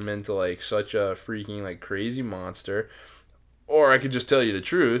turn him into like such a freaking like crazy monster. Or I could just tell you the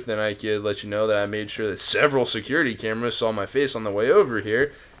truth, and I could let you know that I made sure that several security cameras saw my face on the way over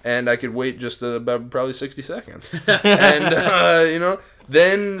here, and I could wait just about probably 60 seconds. And,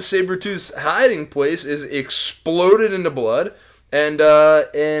 then Sabretooth's hiding place is exploded into blood, and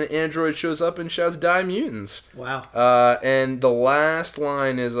an android shows up and shouts, die mutants. Wow. And the last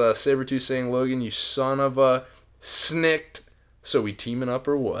line is Sabretooth saying, Logan, you son of a snicked, so we teaming up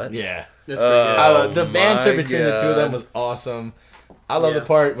or what? Yeah. That's pretty good. I love the banter my between the two of them God. was awesome. I love the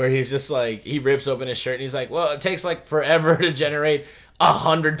part where he's just like, he rips open his shirt and he's like, well, it takes like forever to generate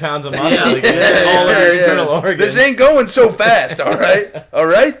 100 pounds of muscle again. All of your internal organs. This ain't going so fast, all right? All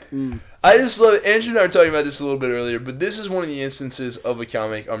right? I just love it. Andrew and I were talking about this a little bit earlier, but this is one of the instances of a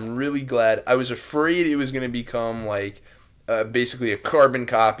comic I'm really glad. I was afraid it was going to become like basically a carbon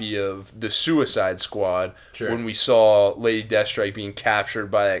copy of the Suicide Squad when we saw Lady Deathstrike being captured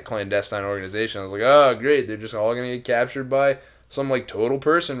by that clandestine organization. I was like, oh, great. They're just all going to get captured by some like total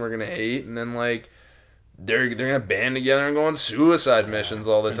person we're going to hate, and then like they're going to band together and go on suicide missions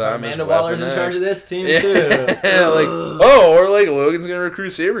all the time. Amanda Waller's in charge of this team, too. Yeah, like, or like Logan's going to recruit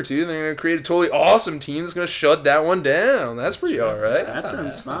Sabretooth, and they're going to create a totally awesome team that's going to shut that one down. That's pretty all right. That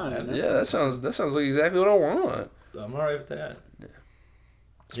sounds fine. That sounds like exactly what I want. I'm alright with that.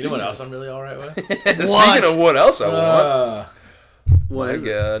 You know what else I'm really alright with? Speaking of what else I want. What My is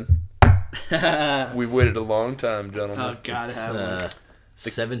God. We've waited a long time, gentlemen. Oh, God, have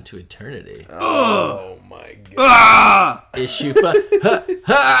 7 to Eternity. Oh my God. Ah! Issue 5.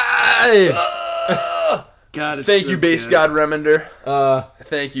 God, it's Thank so you, Base good. God Remender.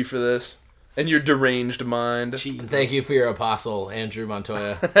 Thank you for this. And your deranged mind. Jesus. Thank you for your apostle, Andrew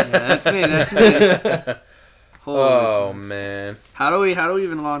Montoya. Yeah, that's me. That's me. Holy Oh smokes. man. How do we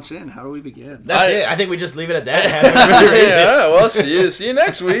even launch in? How do we begin? That's it. I think we just leave it at that. Yeah, well, see you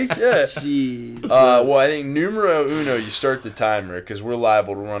next week. Yeah. Jeez. Well, I think numero uno, you start the timer because we're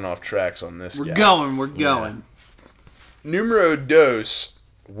liable to run off tracks on this. We're guy. going. We're going. Numero dos.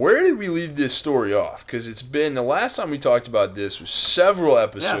 Where did we leave this story off? Because it's been the last time we talked about this was several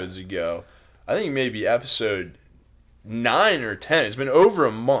episodes ago. I think maybe episode 9 or 10. It's been over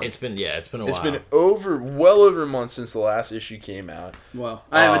a month. It's been a while. It's been well over a month since the last issue came out. Well,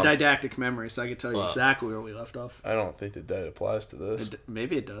 I have a didactic memory, so I can tell you exactly where we left off. I don't think that applies to this.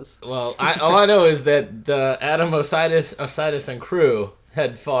 Maybe it does. Well, all I know is that the Adam Osiris and crew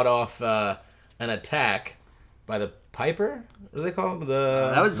had fought off an attack by the Piper. What do they call him?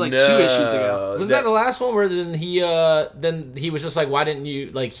 That was like 2 issues ago. Wasn't that the last one where then he was just like, why didn't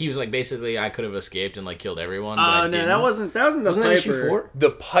you, like, he was like, basically I could have escaped and like killed everyone. But I No, didn't. that wasn't the Wasn't Piper. that issue 4?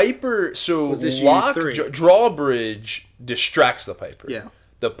 The Piper, so Was issue Lock 3. Drawbridge distracts the Piper. Yeah.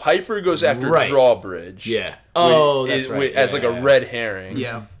 The Piper goes after Right. Drawbridge. Yeah. Oh, that's is- right. As Yeah, like a yeah. red herring.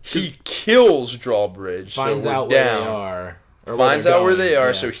 Yeah. He kills Drawbridge. Finds so we're out where down. they are. Or Finds they're out where going, they are,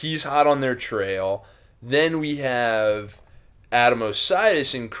 yeah. so he's hot on their trail. Then we have Adam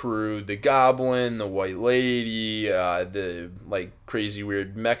Osiris and crew, the Goblin, the White Lady, the like crazy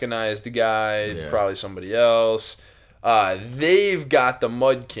weird mechanized guy, probably somebody else. They've got the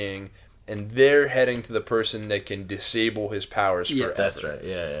Mud King, and they're heading to the person that can disable his powers forever. That's right.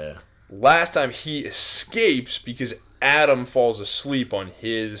 Yeah. Last time he escapes because Adam falls asleep on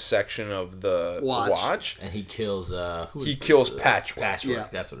his section of the watch. And he kills. He kills Patchwork. Patchwork. Yeah.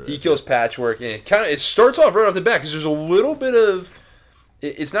 That's what it is. He kills Patchwork, and it starts off right off the bat because there's a little bit of.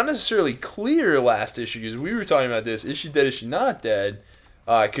 It's not necessarily clear last issue because we were talking about this. Is she dead? Is she not dead?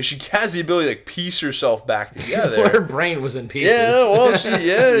 Because she has the ability to like piece herself back together. Her brain was in pieces. Yeah, well,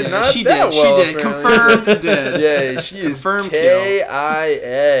 not she that did. well. She did. apparently. Confirmed dead. Yeah, she is Confirmed kill.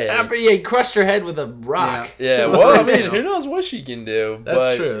 KIA. After he crushed her head with a rock. Yeah, well, I mean, who knows what she can do? That's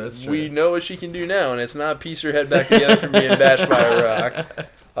but true, that's true. We know what she can do now, and it's not piece her head back together from being bashed by a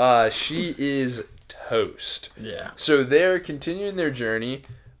rock. She is toast. Yeah. So they're continuing their journey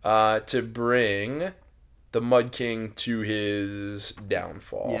to bring the Mud King to his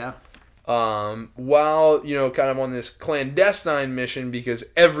downfall. Yeah. While, kind of on this clandestine mission because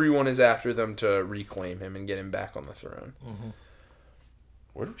everyone is after them to reclaim him and get him back on the throne. Mm-hmm.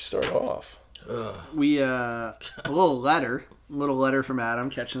 Where do we start off? We a little letter from Adam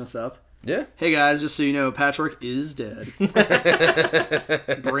catching us up. Yeah. Hey guys, just so you know, Patchwork is dead.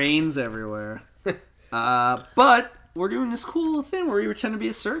 Brains everywhere. But we're doing this cool little thing where we pretend to be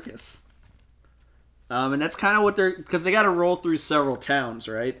a circus. And that's kind of what because they got to roll through several towns,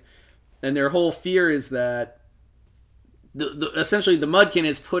 right? And their whole fear is that essentially the Mudkin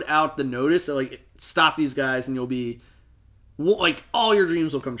has put out the notice that like stop these guys and you'll be like all your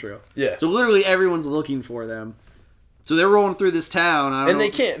dreams will come true. Yeah. So literally everyone's looking for them. So they're rolling through this town. I don't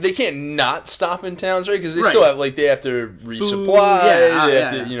know. They can't not stop in towns, right? Because they Right. still have they have to resupply. yeah, they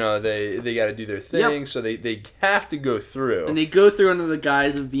have yeah. to, they got to do their thing. Yep. So they have to go through. And they go through under the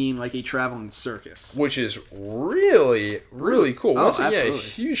guise of being like a traveling circus. Which is really, really cool. Oh, Once again, a absolutely.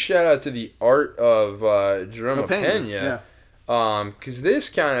 huge shout out to the art of Jerome Pena. Yeah. Because this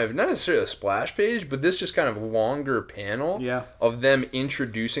kind of, not necessarily a splash page, but this just kind of longer panel Yeah. of them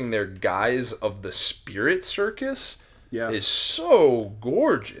introducing their guise of the Spirit Circus is so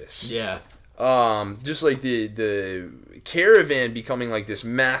gorgeous. Yeah. Just like the caravan becoming like this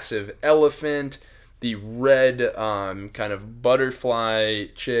massive elephant, the red kind of butterfly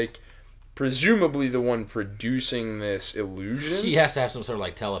chick, presumably the one producing this illusion. She has to have some sort of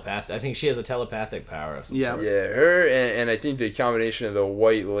like telepathic. I think she has a telepathic power of some Yeah. sort. Yeah, her and I think the combination of the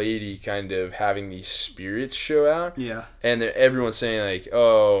white lady kind of having these spirits show out. Yeah. And everyone's saying like,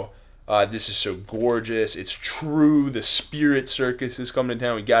 oh, this is so gorgeous. It's true. The spirit circus is coming to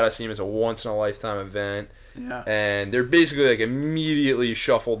town. We gotta see him as a once in a lifetime event. Yeah. And they're basically like immediately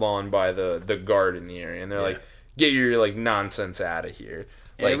shuffled on by the guard in the area, and they're like, get your like nonsense out of here.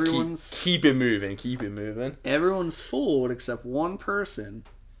 Like keep it moving, keep it moving. Everyone's fooled except one person.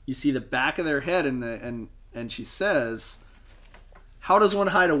 You see the back of their head and she says, "How does one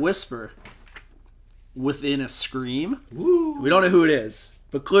hide a whisper within a scream?" Woo. We don't know who it is,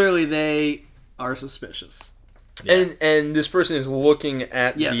 but clearly they are suspicious. Yeah. And this person is looking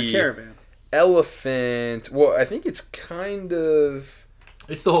at the caravan. Elephant. Well, I think it's kind of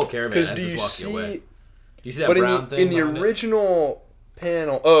It's the whole caravan. because That's do just you walking see? away. You see that But brown thing in the behind it? original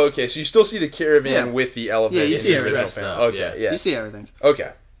panel, oh, okay, so you still see the caravan Yeah. with the elephant. Yeah, you in see the it original dressed panel. up, Okay, yeah. yeah. You see everything.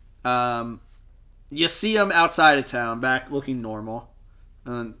 Okay. You see them outside of town, back looking normal.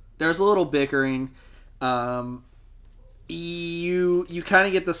 There's a little bickering. You kind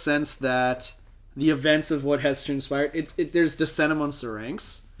of get the sense that the events of what has transpired. There's descent amongst the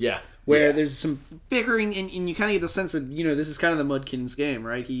ranks, Yeah. where Yeah. there's some bickering, and you kind of get the sense that this is kind of the Mudkins game,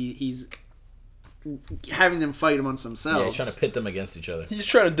 right? He's having them fight amongst themselves. Yeah, he's trying to pit them against each other. He's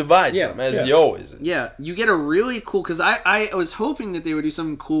trying to divide them, as he always is. Yeah, you get a really cool, because I was hoping that they would do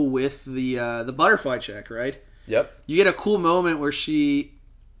something cool with the butterfly check, right? Yep. You get a cool moment where she's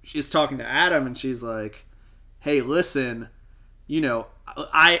talking to Adam, and she's like, "Hey, listen,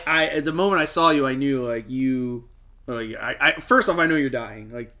 I at the moment I saw you, I knew like you, like I first off I know you're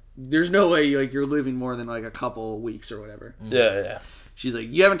dying. Like there's no way you're living more than like a couple weeks or whatever." Yeah. She's like,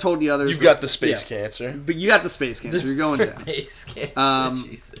 "You haven't told the others. You've got the space cancer. but you got the space cancer. You're going down." Space cancer,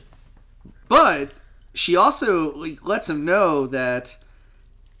 Jesus. But she also lets him know that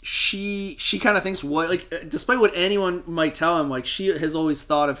she kind of thinks despite what anyone might tell him, like she has always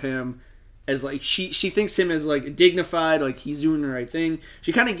thought of him as like she thinks him as like dignified, like he's doing the right thing.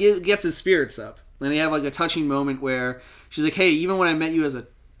 She kind of gets his spirits up, and they have like a touching moment where she's like, "Hey, even when I met you as a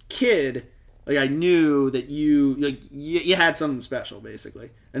kid, like I knew that you had something special, basically,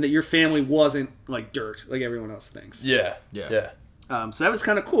 and that your family wasn't like dirt like everyone else thinks." Yeah. So that was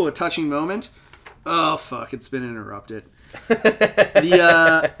kind of cool, a touching moment. Oh fuck, it's been interrupted.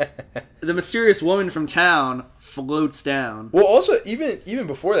 The mysterious woman from town floats down. Well, also even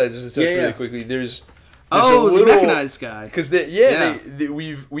before that, just to touch really quickly, there's a the little mechanized guy. because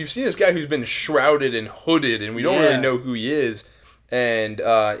we've seen this guy who's been shrouded and hooded, and we don't really know who he is. And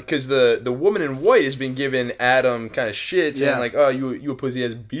because the woman in white has been giving Adam kind of shit, saying like, "Oh, you a pussy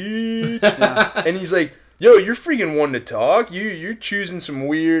ass bitch," and he's like, "Yo, you're freaking one to talk. You're choosing some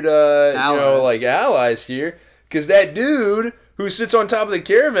weird allies here." Because that dude who sits on top of the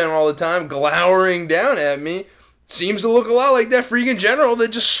caravan all the time, glowering down at me, seems to look a lot like that freaking general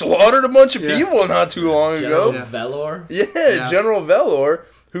that just slaughtered a bunch of people not too long ago. General Velor? Yeah, General Velor,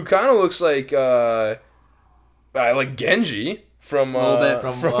 who kind of looks like Genji from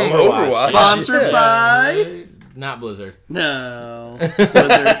Overwatch. Sponsored by... Not Blizzard. No.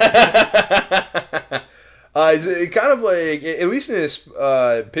 Blizzard. It's kind of like, at least in this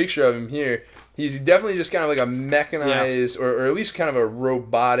picture of him here, he's definitely just kind of like a mechanized, or at least kind of a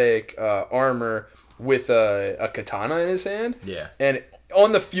robotic armor with a katana in his hand. Yeah. And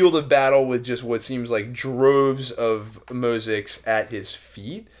on the field of battle with just what seems like droves of Moziks at his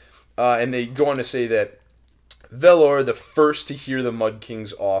feet. And they go on to say that Velor, the first to hear the Mud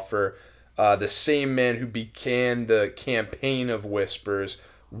King's offer, the same man who began the campaign of Whispers,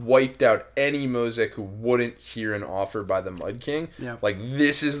 wiped out any Mozik who wouldn't hear an offer by the Mud King. Yeah. Like,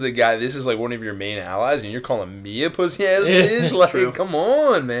 this is the guy, this is like one of your main allies, and you're calling me a pussy ass bitch? Like, come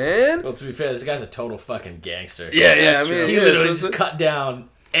on, man. Well, to be fair, this guy's a total fucking gangster. Yeah, I mean, he literally just cut down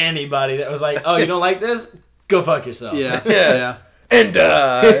anybody that was like, "Oh, you don't like this? Go fuck yourself." Yeah. And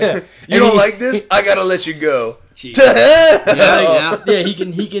you don't like this? I gotta let you go. Jeez. To hell! Yeah,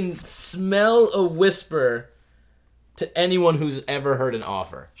 he can smell a whisper to anyone who's ever heard an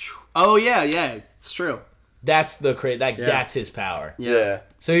offer. Oh, yeah, it's true. That's that's his power. Yeah.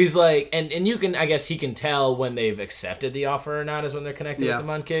 So he's like, and you can, I guess he can tell when they've accepted the offer or not is when they're connected with the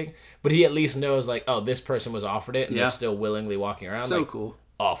Mud King. But he at least knows, like, oh, this person was offered it, and they're still willingly walking around. So like, cool.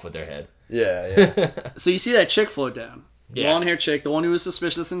 Off with their head. Yeah. So you see that chick float down. Yeah. blonde hair chick, the one who was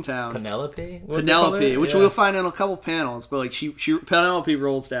suspicious in town. Penelope? Penelope, which Yeah. we'll find in a couple panels, but like Penelope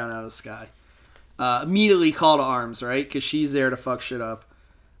rolls down out of the sky. Immediately call to arms, right? Because she's there to fuck shit up.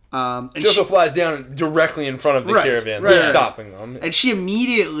 And She also flies down directly in front of the Right, caravan, right. stopping them. And she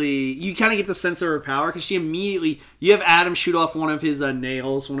immediately, you kind of get the sense of her power because she immediately, you have Adam shoot off one of his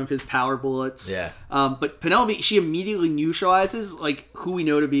nails, one of his power bullets. Yeah. But Penelope, she immediately neutralizes like who we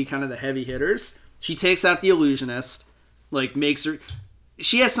know to be kind of the heavy hitters. She takes out the illusionist, like makes her.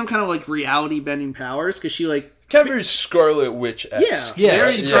 She has some kind of like reality bending powers because she like. Kind of very Scarlet Witch-esque. Yeah,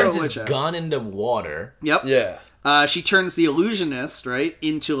 Very she Scarlet turns his Witch-esque. gun into water. Yep. Yeah. She turns the illusionist right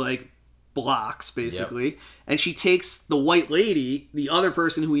into like blocks basically, and she takes the white lady, the other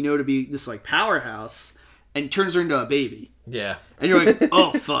person who we know to be this like powerhouse, and turns her into a baby. Yeah. And you're like,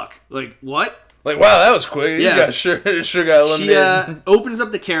 oh fuck, like what? Like, wow, that was quick. Yeah. You guys sure got eliminated. She opens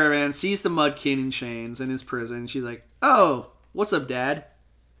up the caravan, sees the Mudkin in chains in his prison. She's like, oh, what's up, Dad?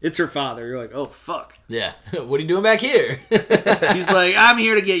 It's her father. You're like, oh fuck. Yeah. What are you doing back here? She's like, I'm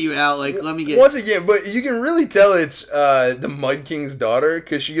here to get you out. Like, let me get. Once again, but you can really tell it's the Mud King's daughter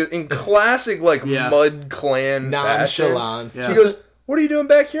because she goes in classic like Mud Clan fashion. Nonchalance. Yeah. She goes, "What are you doing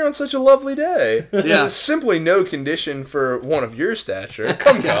back here on such a lovely day? Yeah. There's simply no condition for one of your stature.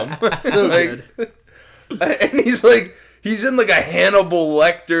 Come." So Like, good. And he's in like a Hannibal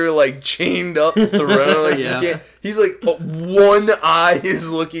Lecter like chained up throne. Like Yeah. you can't. He's like one eye is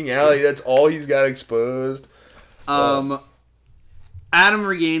looking out. Like that's all he's got exposed. Adam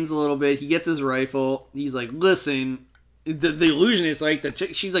regains a little bit. He gets his rifle. He's like, listen, the illusionist, like, the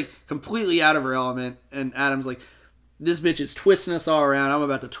chick, she's like completely out of her element. And Adam's like, this bitch is twisting us all around. I'm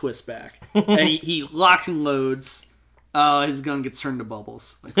about to twist back. And he locks and loads. His gun gets turned to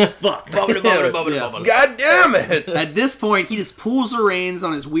bubbles. Like, fuck. Yeah. God damn it! At this point, he just pulls the reins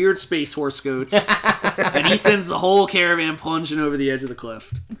on his weird space horse goats, and he sends the whole caravan plunging over the edge of the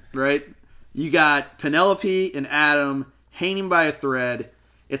cliff. Right? You got Penelope and Adam hanging by a thread.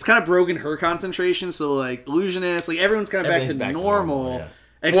 It's kind of broken her concentration, so like illusionist, like everyone's kind of back to Everything's back to normal. normal, yeah.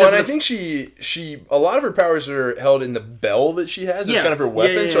 Except Well, and I for- think she a lot of her powers are held in the bell that she has. It's Yeah. kind of her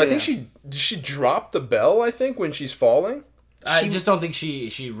weapon. Yeah, So I yeah. think she dropped the bell. I think when she's falling. I just don't think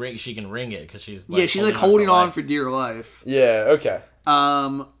she can ring it because she's yeah, she's like holding for on life. for dear life. Yeah. Okay.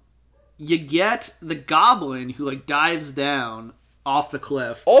 You get the goblin who like dives down off the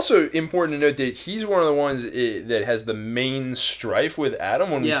cliff. Also important to note that he's one of the ones that has the main strife with Adam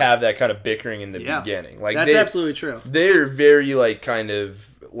when we Yeah. have that kind of bickering in the Yeah. beginning. Like That's absolutely true. They're very like kind of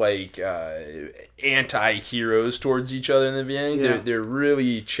like anti-heroes towards each other in the beginning. Yeah. They're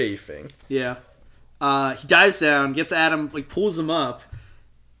really chafing. Yeah. He dives down, gets Adam, like pulls him up,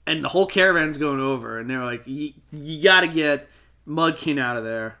 and the whole caravan's going over. And they're like, you got to get Mudkin out of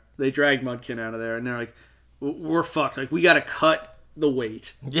there. They drag Mudkin out of there, and they're like, we're fucked. Like, we got to cut the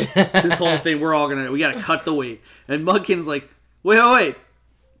weight. Yeah. This whole thing, we got to cut the weight. And Mudkin's like, wait.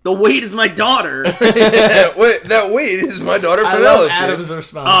 The weight is my daughter. Wait, that weight is my daughter I Penelope. love Adam's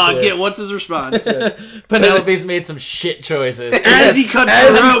response. to it. What's his response? Penelope's made some shit choices. As he cuts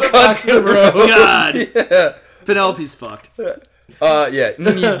As the he rope. cuts the rope. God. Yeah. Penelope's fucked. Yeah,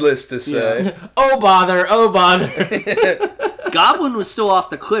 needless to say. Oh bother! Goblin was still off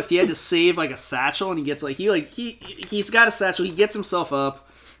the cliff. He had to save like a satchel, and he gets like he's got a satchel. He gets himself up,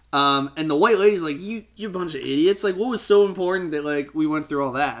 and the white lady's like, "You bunch of idiots! Like, what was so important that like we went through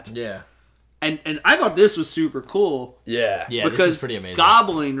all that?" Yeah. And I thought this was super cool. Yeah. Yeah, because this is pretty amazing.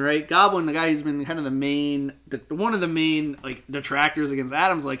 Goblin, right? Goblin, the guy who's been kind of one of the main like detractors against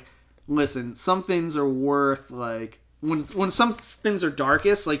Adam's like, listen, some things are worth like when some things are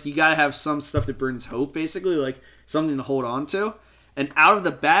darkest, like you gotta have some stuff that brings hope, basically, like something to hold on to. And out of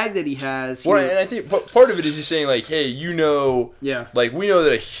the bag that he has, Well, and I think part of it is he's saying like, hey, yeah, like we know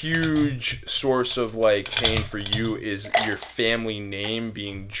that a huge source of like pain for you is your family name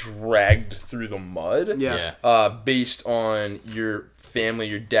being dragged through the mud. yeah. Based on your family,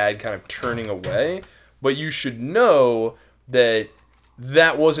 your dad kind of turning away. But you should know that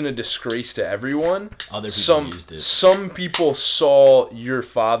wasn't a disgrace to everyone. Other people used it. Some people saw your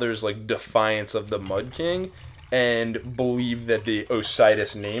father's like defiance of the Mud King and believe that the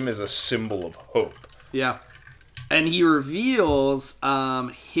Osiris name is a symbol of hope. Yeah. And he reveals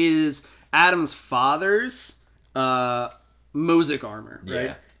his Adam's father's Mosaic armor, right?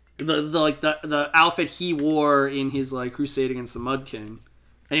 Yeah. The outfit he wore in his like crusade against the Mud King.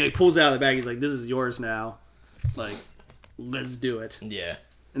 And he like, pulls it out of the bag. He's like, "This is yours now. Like, let's do it." Yeah.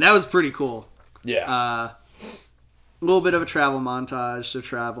 And that was pretty cool. Yeah. A little bit of a travel montage. They're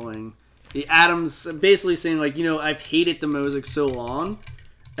traveling. Adam's basically saying like, I've hated the Mosaic so long.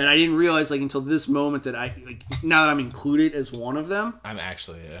 And I didn't realize like until this moment that now that I'm included as one of them. I'm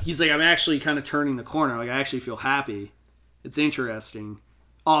actually, He's like, I'm actually kind of turning the corner. Like I actually feel happy. It's interesting.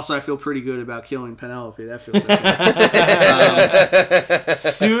 Also, I feel pretty good about killing Penelope. That feels okay.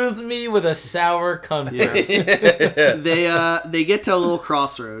 Soothe me with a sour comfort. They get to a little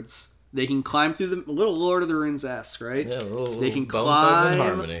crossroads. They can climb through the little Lord of the Rings-esque, right? Yeah, They can Bone Thugs and climb.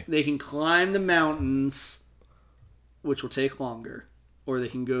 Harmony. They can climb the mountains, which will take longer, or they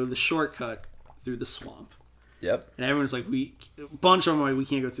can go the shortcut through the swamp. Yep. And everyone's like, a bunch of them are like, we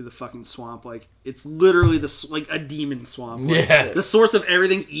can't go through the fucking swamp. Like, it's literally like a demon swamp. Like, Yeah. the source of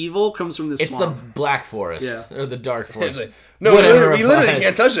everything evil comes from this It's swamp. the Black Forest. Yeah. Or the Dark Forest. No, Whatever we literally applies.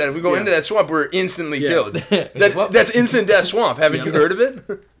 can't touch that. If we go Yeah. into that swamp, we're instantly Yeah. killed. That's instant death swamp. Haven't you heard of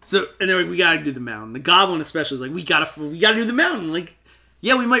it? So, and they're like, we gotta do the mountain. The goblin especially is like, we gotta do the mountain. Like,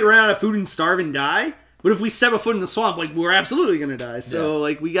 yeah, we might run out of food and starve and die, but if we step a foot in the swamp, like, we're absolutely gonna die. So,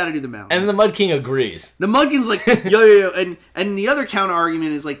 like, we gotta do the mountain. And the Mud King agrees. The Mudkin's like, yo. And the other counter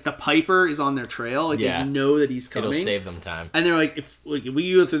argument is, like, the Piper is on their trail. Like, Yeah. they know that he's coming. It'll save them time. And they're like, if we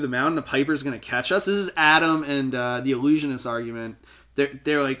go through the mountain, the Piper's gonna catch us. This is Adam and the illusionist argument.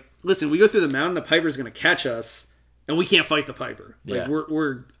 They're like, listen, we go through the mountain, the Piper's gonna catch us, and we can't fight the Piper. Like, Yeah.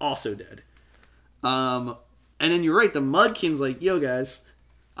 we're also dead. And then you're right, the Mudkin's like, yo guys,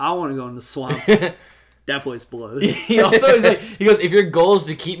 I want to go in the swamp. That place blows. He also is like, he goes, if your goal is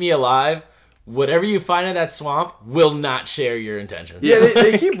to keep me alive, whatever you find in that swamp will not share your intentions. Yeah,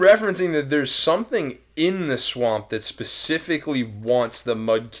 they keep referencing that there's something in the swamp that specifically wants the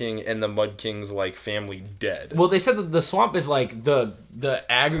Mud King and the Mud King's like family dead. Well, they said that the swamp is like the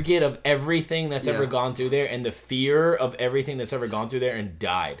aggregate of everything that's ever gone through there and the fear of everything that's ever gone through there and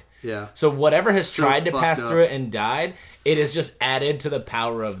died. Yeah. So whatever has So tried to fucked pass up. through it and died, it has just added to the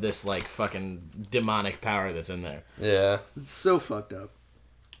power of this like fucking demonic power that's in there. Yeah. It's so fucked up.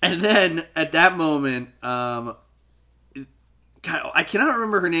 And then at that moment, God, I cannot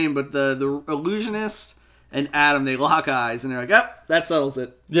remember her name, but the illusionist and Adam, they lock eyes and they're like, "Yep, that settles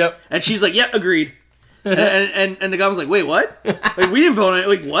it." Yep. And she's like, "Yep, agreed." and the guy was like, "Wait, what? Like, we didn't vote on it.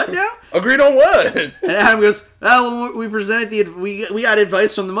 Like, what now?" Agreed on what? And Adam goes, "Oh, we presented we got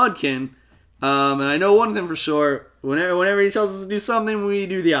advice from the Mudkin, and I know one thing for sure. Whenever he tells us to do something, we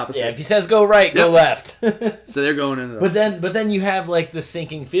do the opposite." Yeah, if he says go right, go left. So they're going into the... But then you have like the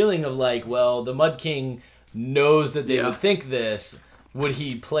sinking feeling of like, well, the Mud King knows that they Yeah. would think this. Would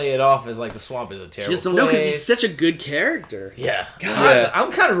he play it off as like the swamp is a terrible Just don't know because place? he's such a good character. Yeah. God, Yeah.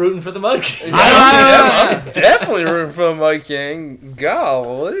 I'm kind of rooting for the Mud King. I'm definitely rooting for Mud King.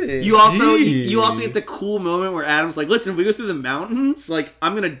 Golly. You also Jeez. get the cool moment where Adam's like, "Listen, if we go through the mountains, like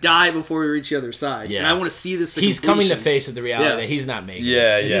I'm gonna die before we reach the other side. Yeah. And I want to see this." He's coming to completion." face with the reality Yeah. that he's not making.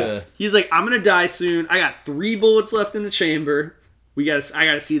 Yeah, it. It's yeah. He's like, "I'm gonna die soon. I got 3 bullets left in the chamber. I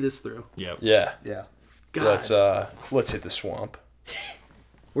gotta see this through." Yep. Yeah. Yeah. God, Let's hit the swamp.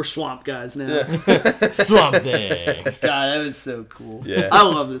 we're swamp guys now. Swamp Thing. God, that was so cool. Yeah. I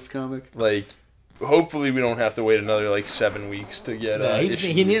love this comic. Like, hopefully we don't have to wait another like 7 weeks to get.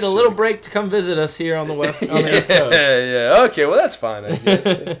 He needed a little 6. break to come visit us here on the West on the East Coast. Yeah. Okay. Well, that's fine. I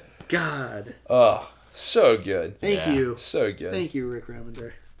guess. God, Oh, so good. thank Yeah. you, So good. thank you, Rick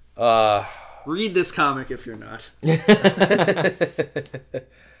Remender. Uh, Read this comic if you're not.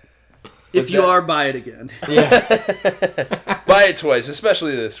 If you are, buy it again. buy it twice,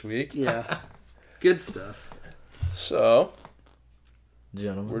 especially this week. Yeah, good stuff. So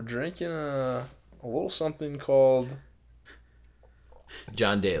Gentlemen. we're drinking a little something called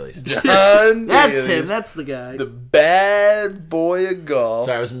John Daly's. John That's Daly's, him. That's the guy. the bad boy of golf.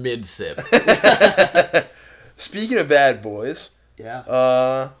 Sorry, I was mid sip. Speaking of bad boys,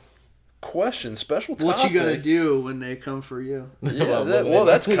 Yeah. question, special topic. What you gonna do when they come for you? Yeah, Well,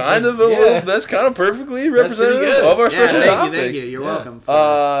 that's kind of yeah, that's kind of perfectly pretty representative good. of our Yeah, special thank topic. you, thank you. You're Yeah. welcome. Give me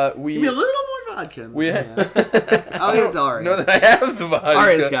a We little more vodka. we I'll give it to Ari. know that I have the vodka.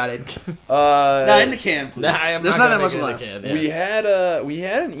 Ari's got it. No, in the can, please. Nah, I'm There's not not that gonna much make it in left. the can, yeah. We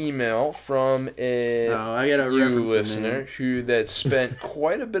had an email from a Oh, I gotta you reference the listener name. who that spent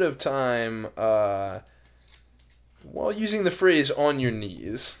quite a bit of time using the phrase "on your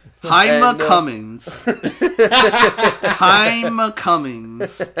knees." Haima And, Cummings. Haima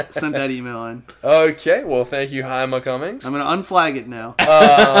Cummings sent that email in. Okay, well, thank you, Haima Cummings. I'm gonna unflag it now.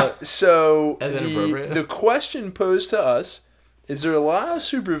 So As inappropriate. the question posed to us is: there are a lot of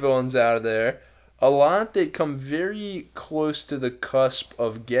supervillains out there, a lot that come very close to the cusp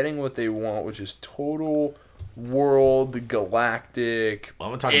of getting what they want, which is total world, galactic, Well,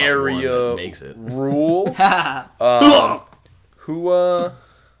 I'm gonna talk about one area that makes it. rule.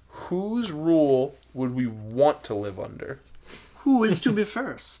 Whose rule would we want to live under? Who is to be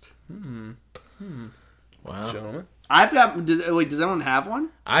first? Wow. Gentlemen. I've got. Does anyone have one?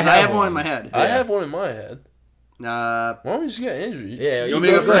 'Cause I have have one in one. my head. I have one in my head. Uh, Why don't we just get Andrew? Yeah, you want me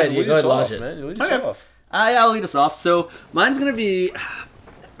to go go first? ahead. You Lead go us ahead, launch off, it. man. You lead us Okay. off. I'll lead us off. So mine's gonna be.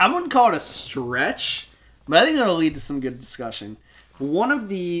 I wouldn't call it a stretch, but I think it'll lead to some good discussion. One of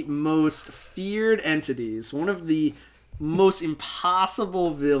the most feared entities, one of the most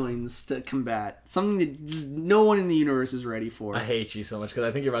impossible villains to combat, something that just no one in the universe is ready for. I hate you so much because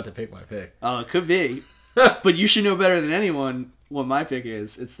I think you're about to pick my pick. Oh, it could be, but you should know better than anyone what my pick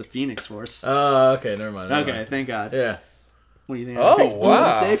is. It's the Phoenix Force. Oh, okay, never mind. never Okay, mind. thank God. Yeah. What do you think? Oh, I picked wow.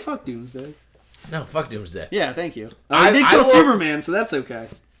 Doomsday? Fuck Doomsday. No, fuck Doomsday. Yeah, thank you. I- I did I kill will- Superman, so that's okay.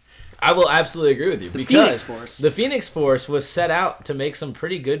 I will absolutely agree with you because Phoenix Force. the Phoenix Force was set out to make some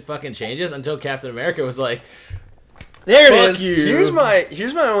pretty good fucking changes until Captain America was like, There it Fuck is. you.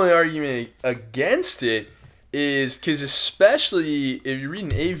 Here's my only argument against it is because especially if you're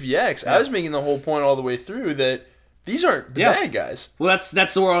reading AVX, I was making the whole point all the way through that these aren't the Yeah. bad guys. Well,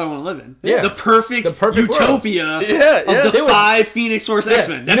 that's the world I want to live in. Yeah. The perfect world. utopia Yeah, of yeah. the There was- 5 Phoenix Force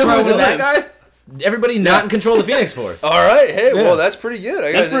X-Men. you That's know where I who was want the to bad live. guys? Everybody not in control of the Phoenix Force. All right, hey, Yeah. well that's pretty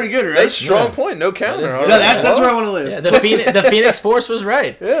good. That's pretty good, right? That's a strong Yeah. point. No counter. is All good. No, right. that's Well, where I want to live. Yeah, the Phoenix Force was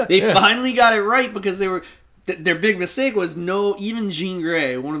right. Yeah. They finally got it right because they were their big mistake was even Jean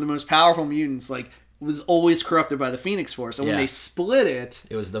Grey, one of the most powerful mutants, like was always corrupted by the Phoenix Force, and when Yeah. they split it.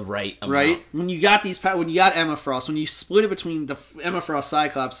 It was the right amount. Right when you got when you got Emma Frost, when you split it between the Emma Frost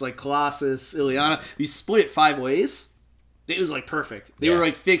Cyclops, like Colossus, Ileana, you split it 5 ways. It was like perfect. They Yeah. were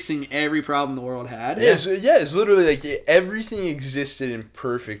like fixing every problem the world had. It's literally like everything existed in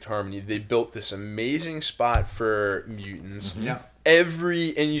perfect harmony. They built this amazing spot for mutants. Yeah.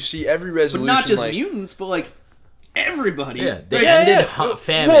 And you see every But resolution. not just like, mutants, but like everybody. Yeah, they Right? ended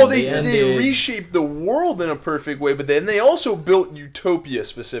famine. Well, they ended... reshaped the world in a perfect way, but then they also built Utopia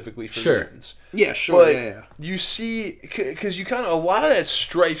specifically for Sure. mutants. Yeah, sure. But Yeah. you see, because you kind of a lot of that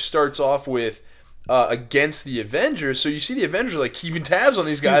strife starts off with against the Avengers. So you see the Avengers like keeping tabs on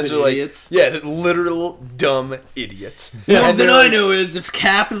these guys. Stupid They're like, idiots. yeah, literal dumb idiots. One And thing they're I like- know is if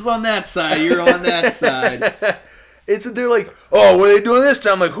Cap is on that side, you're on that side. They're like, oh, what are they doing this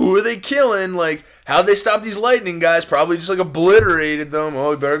time? Like, who are they killing? Like, how'd they stop these lightning guys? Probably just like obliterated them. Oh,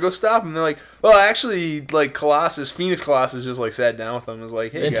 we better go stop them. They're like, well, actually, like Phoenix Colossus just like sat down with them and was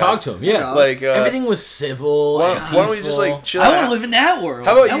like, hey, and guys, talked to him. Yeah, like everything was civil. Why, and why don't we just like peaceful. chill I want out? to live in that world.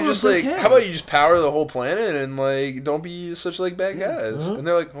 How about That you just world's like? okay. How about you just power the whole planet and like don't be such like bad guys? And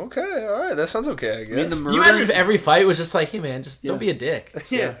they're like, okay, all right, that sounds okay, I guess. I mean, the Can murder. you imagine if every fight was just like, hey man, just Yeah. don't be a dick.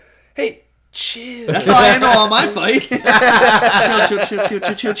 yeah. Hey, chill. That's how I handle all my fights.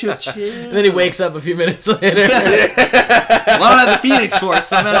 chill. And then he wakes up a few minutes later. Well, I don't have the Phoenix Force,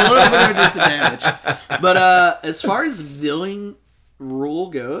 so I'm at a little bit of a disadvantage. But as far as villain rule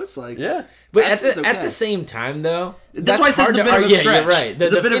goes, like yeah. But That seems at okay. the same time, though, That's why I said hard it's a to bit of a argue. stretch. Yeah, you're right.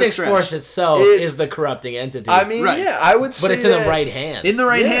 It's a The bit of a Phoenix stretch. Force itself It's- is the corrupting entity. I mean, Right. yeah, I would say but it's in the that- right hands. in the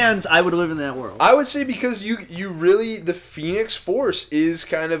right Yeah. hands, I would live in that world. I would say because you really the Phoenix Force is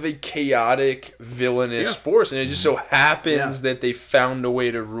kind of a chaotic villainous Yeah. force, and it just so happens Yeah. that they found a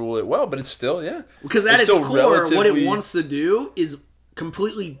way to rule it well. But it's still Because at It's its still core, what it relatively- wants to do is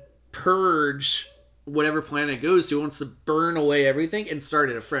completely purge whatever planet it goes to. It wants to burn away everything and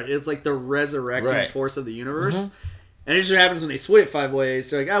start it afresh. It's like the resurrecting Right. force of the universe. And it just happens when they split it 5 ways.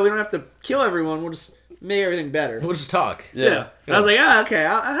 They're like, oh, we don't have to kill everyone. We'll just make everything better. We'll just talk. Yeah. And I was like, okay,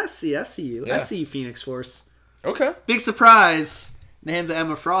 I see you. I Yeah. see you, Phoenix Force. okay. Big surprise. In the hands of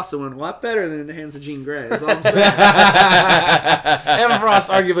Emma Frost, it went a lot better than in the hands of Jean Grey. That's all I'm saying. Emma Frost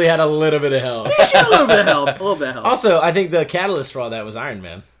arguably had a little bit of help. She had a little bit of help. A little bit of help. Also, I think the catalyst for all that was Iron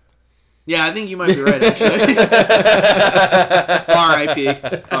Man. Yeah, I think you might be right, actually. R.I.P.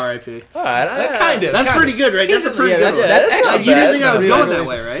 R.I.P. All right, Kind of. That's pretty good, right? That's a pretty Yeah, good that's- one. that's actually You didn't bad. think I was That's going not that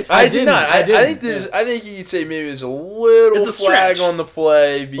really- way, right? I did didn't. not. I didn't. I think you could say maybe there's a little It's a flag stretch. on the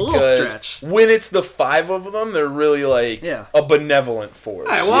play little because stretch. when it's the 5 of them, they're really like Yeah. a benevolent force.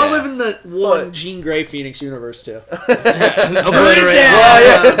 All right, well, I Yeah. live in the one But- Jean Grey Phoenix universe, too. Obliterate. Burn it down! Well,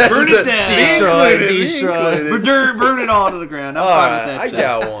 yeah. Burn it down! Destroy, Me destroy. included. Burn it all to the ground. I'm All fine right, with that, I too.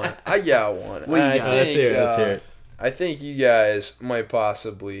 got one. I got one. What you And I got? Let's think, hear it. Let's hear it. I think you guys might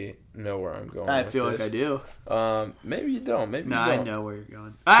possibly know where I'm going. I with feel this. like I do. Maybe you don't. Maybe No, you I don't. know where you're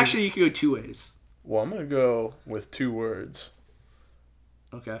going. Actually, you could go 2 ways. Well, I'm gonna go with 2 words,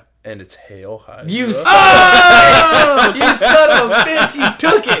 Okay. and it's Hail Hydra. You son, you son of a bitch! You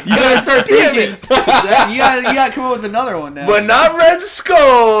took it. You gotta start thinking. You gotta come up with another one now. but not Red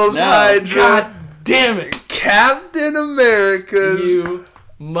Skull's No. Hydra. God damn it! Captain America's You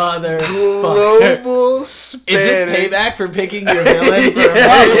Motherfucker. Global Is spanning. this payback for picking your villain? For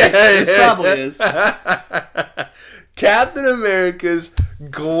It probably is. Captain America's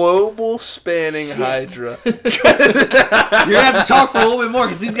global spanning Hydra. You're gonna have to talk for a little bit more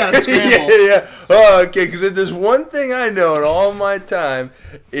because he's got to scramble. Yeah. Oh, okay, because if there's one thing I know in all my time,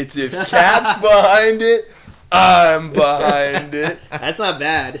 it's if Cap's behind it, I'm behind it. That's not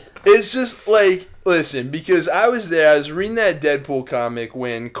bad. It's just like, listen, because I was there, I was reading that Deadpool comic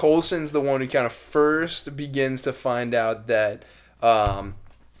when Coulson's the one who kind of first begins to find out that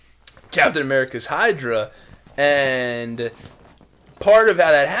Captain America's Hydra, and part of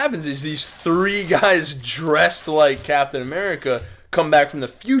how that happens is these three guys dressed like Captain America come back from the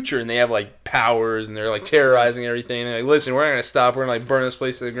future, and they have like powers, and they're like terrorizing everything. And they're like, listen, we're not gonna stop. We're gonna like burn this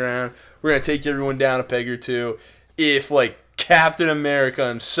place to the ground. We're gonna take everyone down a peg or two if like Captain America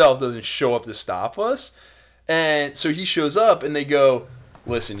himself doesn't show up to stop us. And so he shows up, and they go,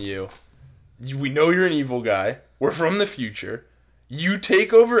 listen, we know you're an evil guy. We're from the future. You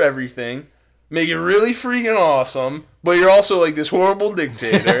take over everything, make it really freaking awesome, but you're also like this horrible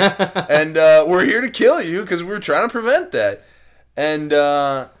dictator, and we're here to kill you because we're trying to prevent that. And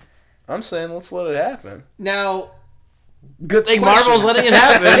I'm saying let's let it happen. Now, Good thing question. Marvel's letting it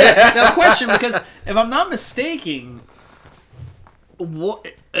happen. Now, question, because if I'm not mistaken,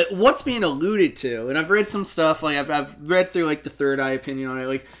 what's being alluded to, and I've read some stuff, like I've read through like the Third Eye opinion on it,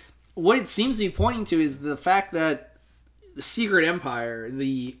 like what it seems to be pointing to is the fact that the Secret Empire,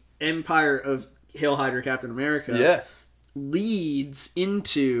 the Empire of Hail Hydra Captain America, leads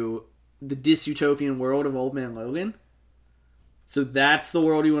into the dystopian world of Old Man Logan. So that's the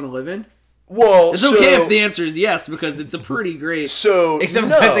world you want to live in? Well, it's okay if the answer is yes, because it's a pretty great. Except for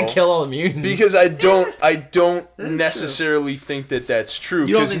the fact they kill all the mutants. Because I don't necessarily think that that's true.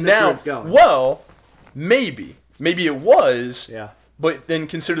 You don't think that's where it's going? Well, maybe it was. Yeah. But then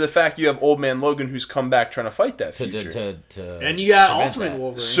consider the fact you have Old Man Logan who's come back trying to fight that future. And you got Ultimate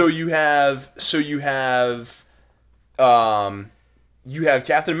Wolverine. So you have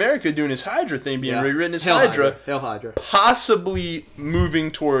Captain America doing his Hydra thing, being rewritten as Hydra. Hail Hydra. Possibly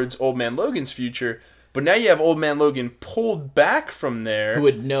moving towards Old Man Logan's future. But now you have Old Man Logan pulled back from there. Who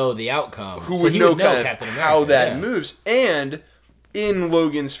would know the outcome. Who would know kind of Captain America, how that moves. And in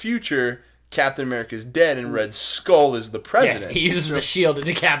Logan's future, Captain America's dead and Red Skull is the president. Yeah, he uses the shield to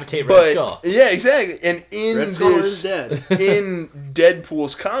decapitate Red Skull. Yeah, exactly. And in Red Skull is dead. In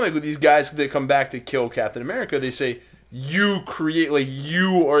Deadpool's comic with these guys that come back to kill Captain America, they say, you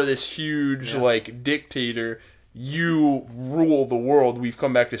are this huge like dictator. You rule the world. We've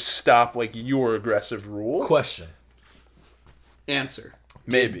come back to stop like your aggressive rule. Question. Answer.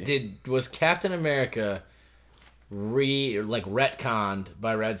 Maybe. Was Captain America retconned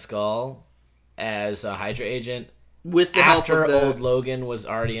by Red Skull as a Hydra agent with the after help of old Logan was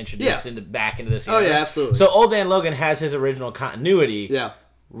already introduced back into this universe? Oh yeah, absolutely. So Old Man Logan has his original continuity. Yeah.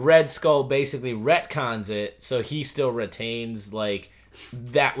 Red Skull basically retcons it, so he still retains, like,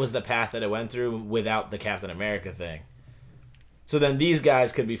 that was the path that it went through without the Captain America thing. So then these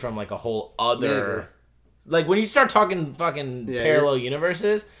guys could be from, like, a whole other... Maybe. Like, when you start talking fucking parallel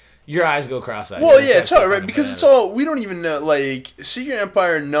universes, your eyes go cross-eyed. Well, yeah, it's hard, right? Because it's all... We don't even know, like, Secret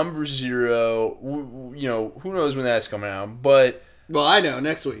Empire #0, who knows when that's coming out, but... Well, I know,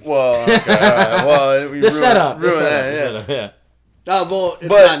 next week. Well, okay, all right. Well, we the setup, yeah. Oh, well, it's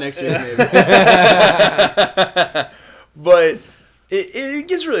not next week, maybe. But it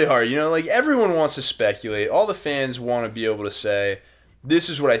gets really hard, like everyone wants to speculate. All the fans want to be able to say, this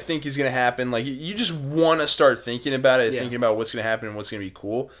is what I think is going to happen. Like, you just want to start thinking about it, thinking about what's going to happen and what's going to be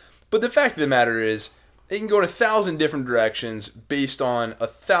cool. But the fact of the matter is, it can go in 1,000 different directions based on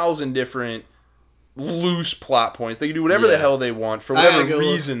 1,000 different loose plot points. They can do whatever the hell they want for whatever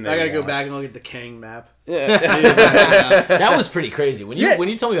reason they want. I gotta go back and look at the Kang map. Yeah. That was pretty crazy. When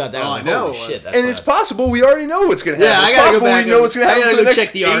you told me about that, I was like, holy shit. That's it's possible we already know what's going to happen. Yeah, I gotta go back. We know what's going to happen for the next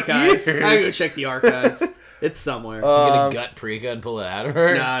check the archives. 8 years. I gotta go check the archives. It's somewhere. You gonna gut Parika and pull it out of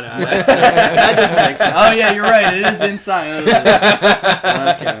her? No, that doesn't make sense. Oh yeah, you're right. It is inside.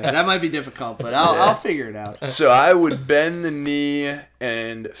 Okay, that might be difficult, but I'll figure it out. So I would bend the knee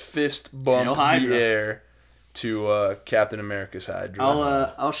and fist bump the air to Captain America's Hydra.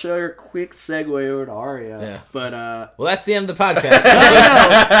 I'll show her a quick segue over to Arya. Yeah. But well, that's the end of the podcast. No.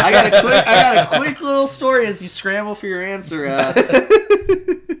 I got a quick little story as you scramble for your answer.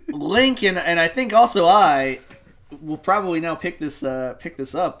 Link and I think also I will probably now pick this up.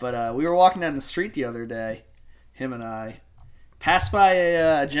 But we were walking down the street the other day, him and I. Passed by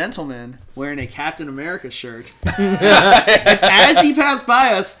a gentleman wearing a Captain America shirt. And as he passed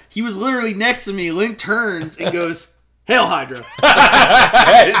by us, he was literally next to me. Link turns and goes, Hail Hydra.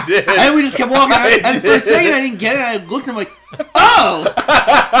 I did. And we just kept walking. And for a second, I didn't get it. I looked and I'm like, oh!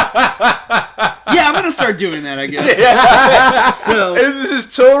 Yeah, I'm going to start doing that, I guess. Yeah. So, This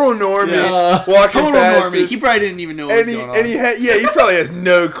is total normie walking total past normie. us. He probably didn't even know what was going on. He probably has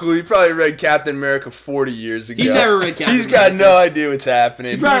no clue. He probably read Captain America 40 years ago. He never read Captain He's got America. no idea what's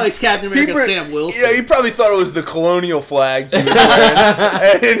happening. He probably likes Captain America pre- Sam Wilson. Yeah, he probably thought it was the colonial flag he was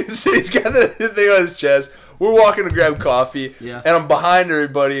wearing. And so he's got the thing on his chest. We're walking to grab coffee, and I'm behind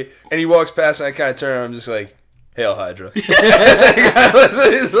everybody, and he walks past, and I kind of turn, and I'm just like, Hail Hydra. And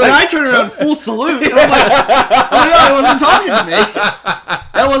I turned around full salute. And I'm like, oh my god, he wasn't talking to me.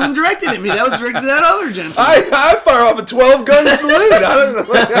 That wasn't directed at me. That was directed at that other gentleman. I fire off a 12-gun salute. I don't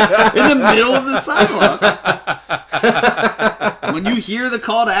know. In the middle of the sidewalk. When you hear the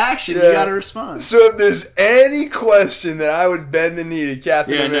call to action, you gotta respond. So if there's any question that I would bend the knee to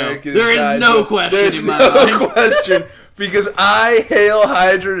Captain America, there is no question There's in my no mind. question. Because I hail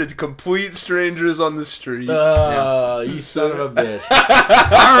Hydra to complete strangers on the street. You son of a bitch.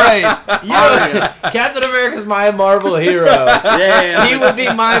 All right. Captain America's my Marvel hero. Yeah. He would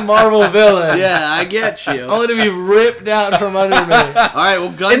be my Marvel villain. Yeah, I get you. Only to be ripped out from under me. All right,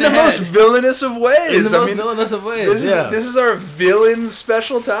 well, gun In the ahead. most villainous of ways. In the most villainous of ways, This is our villain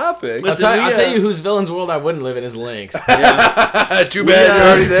special topic. Listen, I'll tell you whose villain's world I wouldn't live in is Lynx. Too bad you're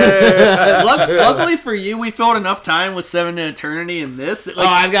already there. Luckily for you, we filled enough time with Seven to Eternity and this. That,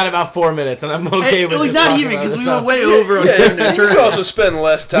 I've got about 4 minutes, and I'm okay with just not talking even, about because this we went stuff. way over on Yeah, Seven to you could Eternity. also spend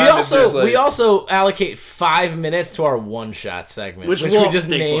less time. We also allocate 5 minutes to our one-shot segment, Which we won't just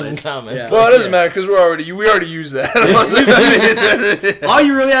take name place. comments. Yeah. Well, it doesn't matter because we already used that. All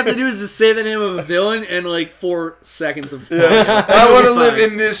you really have to do is just say the name of a villain and like 4 seconds of I want to live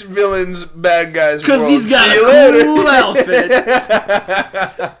in this villain's bad guy's world. because he's got See a you later. cool outfit.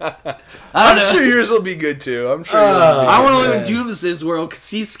 I'm sure yours will be good too. I'm sure. I want to live in Doomsday's world because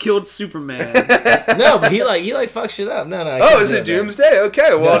he's killed Superman. No, but he fucks shit up. No. I Oh, can't is do it that. Doomsday?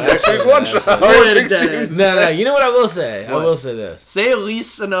 Okay, well, No, next week absolutely one not. shot. We're at a dead end. No. You know what I will say? I What? will say this. Say at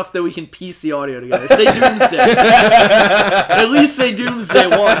least enough that we can piece the audio together. Say Doomsday. At least say Doomsday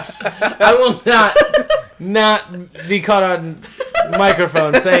once. I will not be caught on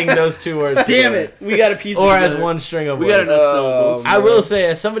microphone saying those 2 words. Damn together. it. We got to piece it Or as together. one string of We words. got enough syllables. I will say,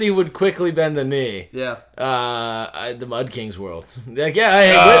 as somebody who would quickly bend the knee, Yeah. The Mud King's world. Like,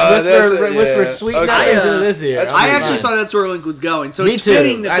 hey, whisper sweet nothings into this ear. That's I pretty actually fine. thought that's where Link was going. So Me it's too.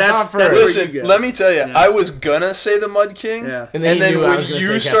 fitting that I that's thought where first. you Listen, go. let me tell you, Yeah. I was gonna say the Mud King, Yeah. And then you knew I when was gonna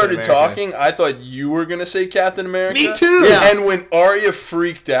you say started Captain America. talking, I thought you were gonna say Captain America. Me too. Yeah. And when Arya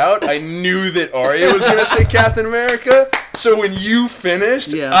freaked out, I knew that Arya was gonna say Captain America. So when you finished,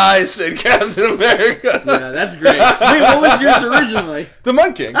 Yeah. I said Captain America. Yeah, that's great. Wait, what was yours originally? The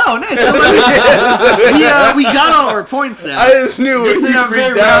Mud King. Oh, nice. We got all our points out. I just knew Just when in you a very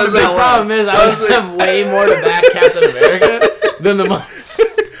freaked out. I was The like, roundabout problem is, I was have way more to back Captain America than the Mud.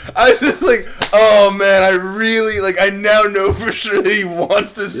 I was just like, oh man, I now know for sure that he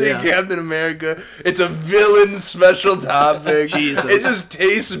wants to say Yeah. Captain America. It's a villain special topic. Jesus. It just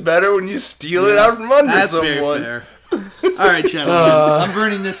tastes better when you steal it out from under That's someone. very fair. All right, gentlemen. I'm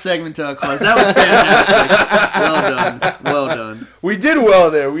burning this segment to a close. That was fantastic. Well done. Well done. We did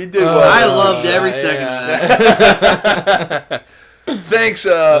well there. We did well. I there. loved every second of that. Thanks,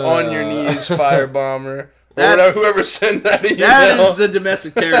 on your knees, firebomber. Or That's- whoever sent that email. That is a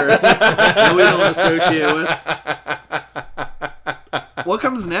domestic terrorist that we don't associate with. What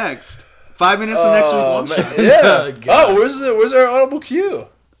comes next? 5 minutes of next week one man. shot. Yeah. God. Where's our audible cue?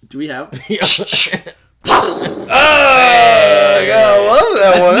 Do we have? Oh, I gotta love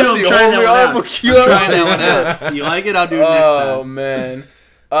that one. new. That's I'm the trying only that one audible out. cue I'm trying that one out. If you like it, I'll do it next Oh time. man.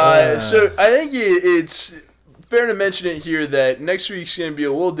 So I think it's fair to mention it here that next week's gonna be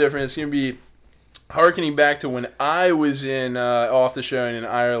a little different. It's gonna be harkening back to when I was in off the show in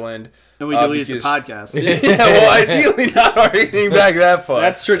Ireland. And we deleted the because- podcast. Yeah, well, ideally not harkening back that far.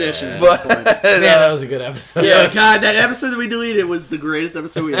 That's tradition at But this point. Man, that was a good episode. Yeah, God, that episode that we deleted was the greatest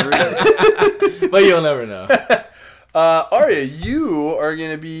episode we ever did. But you'll never know. Arya, you are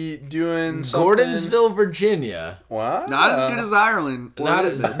gonna be doing something. Gordonsville, Virginia. Wow. Not as good as Ireland. What Not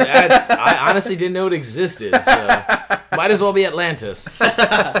is as it? I honestly didn't know it existed, so might as well be Atlantis.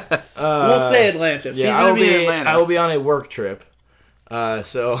 We'll say Atlantis. He's I gonna will be in be. Atlantis. I will be on a work trip,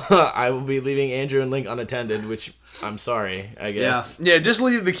 so I will be leaving Andrew and Link unattended. Which I'm sorry, I guess. Yeah, just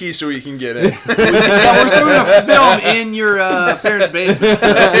leave the key so we can get in. Yeah, we're still gonna film in your parents' basement.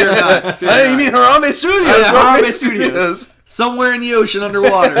 So fear not. Fear Hey, you not. mean Harambe Studios? Oh, yeah, Harambe Studios. Somewhere in the ocean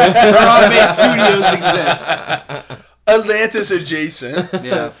underwater, Harambe Studios exists. Atlantis adjacent.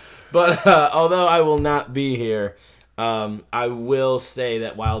 Yeah. But although I will not be here, I will say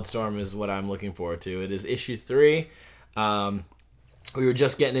that Wildstorm is what I'm looking forward to. It is issue 3. We were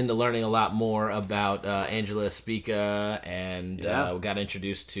just getting into learning a lot more about Angela Spica, and we got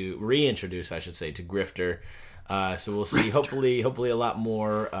reintroduced, I should say, to Grifter. So we'll see, hopefully a lot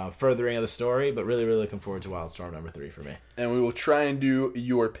more furthering of the story, but really, really looking forward to Wildstorm number 3 for me. And we will try and do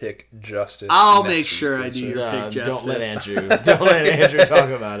your pick justice. I'll next make sure week, I do sir. your pick justice. Don't let Andrew talk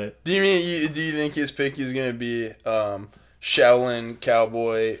about it. Do you think his pick is going to be Shaolin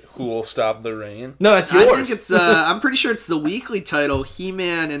Cowboy Who Will Stop the Rain? No, that's yours. I think it's. I'm pretty sure it's the weekly title,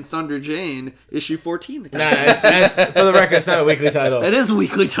 He-Man and Thunder Jane, issue 14. That's for the record, it's not a weekly title. It is a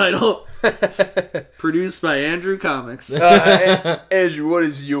weekly title. Produced by Andrew Comics. Andrew, what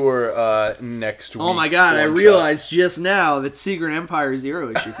is your next week? Oh my god, I one-shot? realized just now that Secret Empire Zero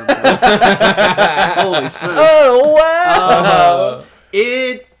issue comes out. Holy smokes. Oh, wow!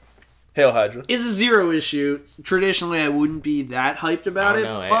 It Hail Hydra. is a Zero issue. Traditionally, I wouldn't be that hyped about it,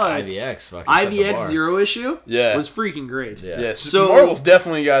 but IVX fucking set the IVX bar. Zero issue Yeah. was freaking great. Yeah, So- Marvel's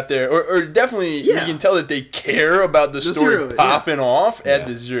definitely got there, or definitely Yeah. you can tell that they care about the story Zero, popping off at Yeah.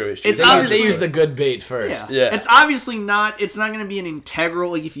 the Zero issue. It's They- obviously- They use the good bait first. Yeah. It's obviously not. It's not going to be an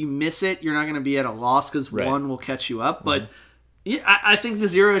integral. Like if you miss it, you're not going to be at a loss because Right. one will catch you up. But yeah, I think the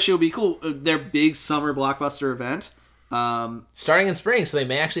Zero issue will be cool. Their big summer blockbuster event. Starting in spring, so they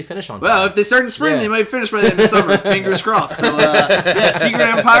may actually finish on time. Well, if they start in spring, Yeah. they might finish by the end of summer. Fingers crossed. So yeah, Secret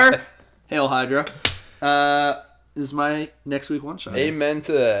Empire, Hail Hydra, is my next week one shot. Amen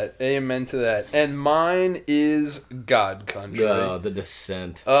to that. Amen to that. And mine is God Country. Oh, the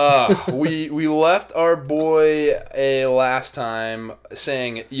descent. We left our boy last time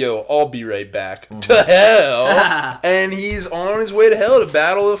saying, "Yo, I'll be right back to hell," and he's on his way to hell to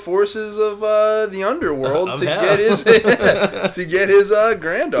battle the forces of the underworld Of to hell. get his to get his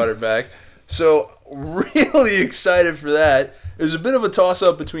granddaughter back. So really excited for that. There's a bit of a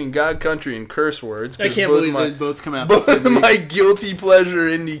toss-up between God Country and Curse Words. I 'cause can't both believe my- those both come out. both the of same week. my guilty pleasure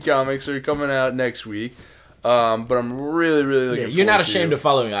indie comics are coming out next week. But I'm really, really looking You're not forward to ashamed of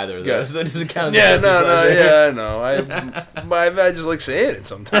following either of those. Yeah. That doesn't count as Yeah, a guilty no, pleasure. yeah, I know. I just like saying it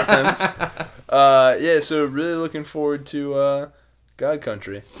sometimes. Yeah, so really looking forward to God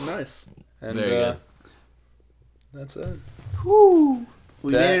Country. Nice. And Very good. that's it. Whew.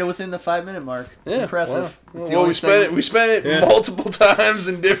 We That- made it within the 5-minute mark. Yeah, Impressive. wow. It's the Well, only we spent segment- it. We spent it Yeah. multiple times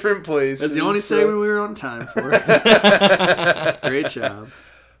in different places. That's the only so- segment we were on time for. Great job,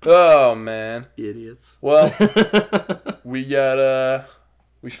 Oh man. idiots. Well, we got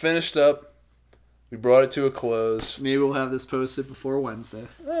we finished up. We brought it to a close. Maybe we'll have this posted before Wednesday.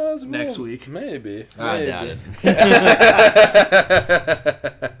 Next week. Maybe. I doubt it.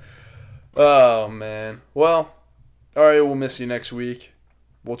 Oh man. Well, all right. We'll miss you next week.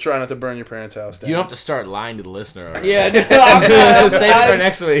 We'll try not to burn your parents' house down. You don't have to start lying to the listener. Already. Yeah, Save it for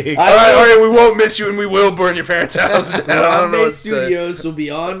next week. All right. We won't miss you, and we will burn your parents' house down. I don't know Bombay what to say. Studios will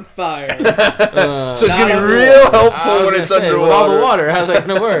be on fire. So it's Not gonna on be the real water. helpful I was when gonna it's say, underwater. with all the water, how's that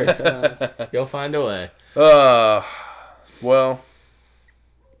gonna work? You'll find a way. Well,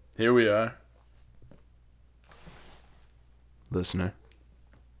 here we are. Listener,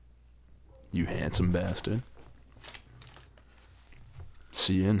 you handsome bastard.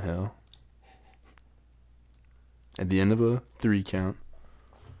 See you in hell. At the end of a 3 count,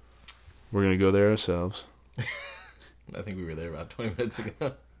 we're going to go there ourselves. I think we were there about 20 minutes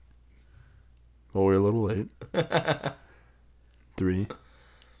ago. Well, we're a little late. 3,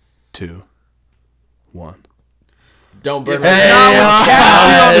 2, 1. Don't burn on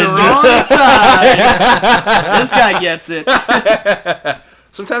the wrong side. This guy gets it.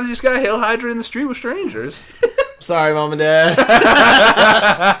 Sometimes you just got to hail Hydra in the street with strangers. Sorry, Mom and Dad.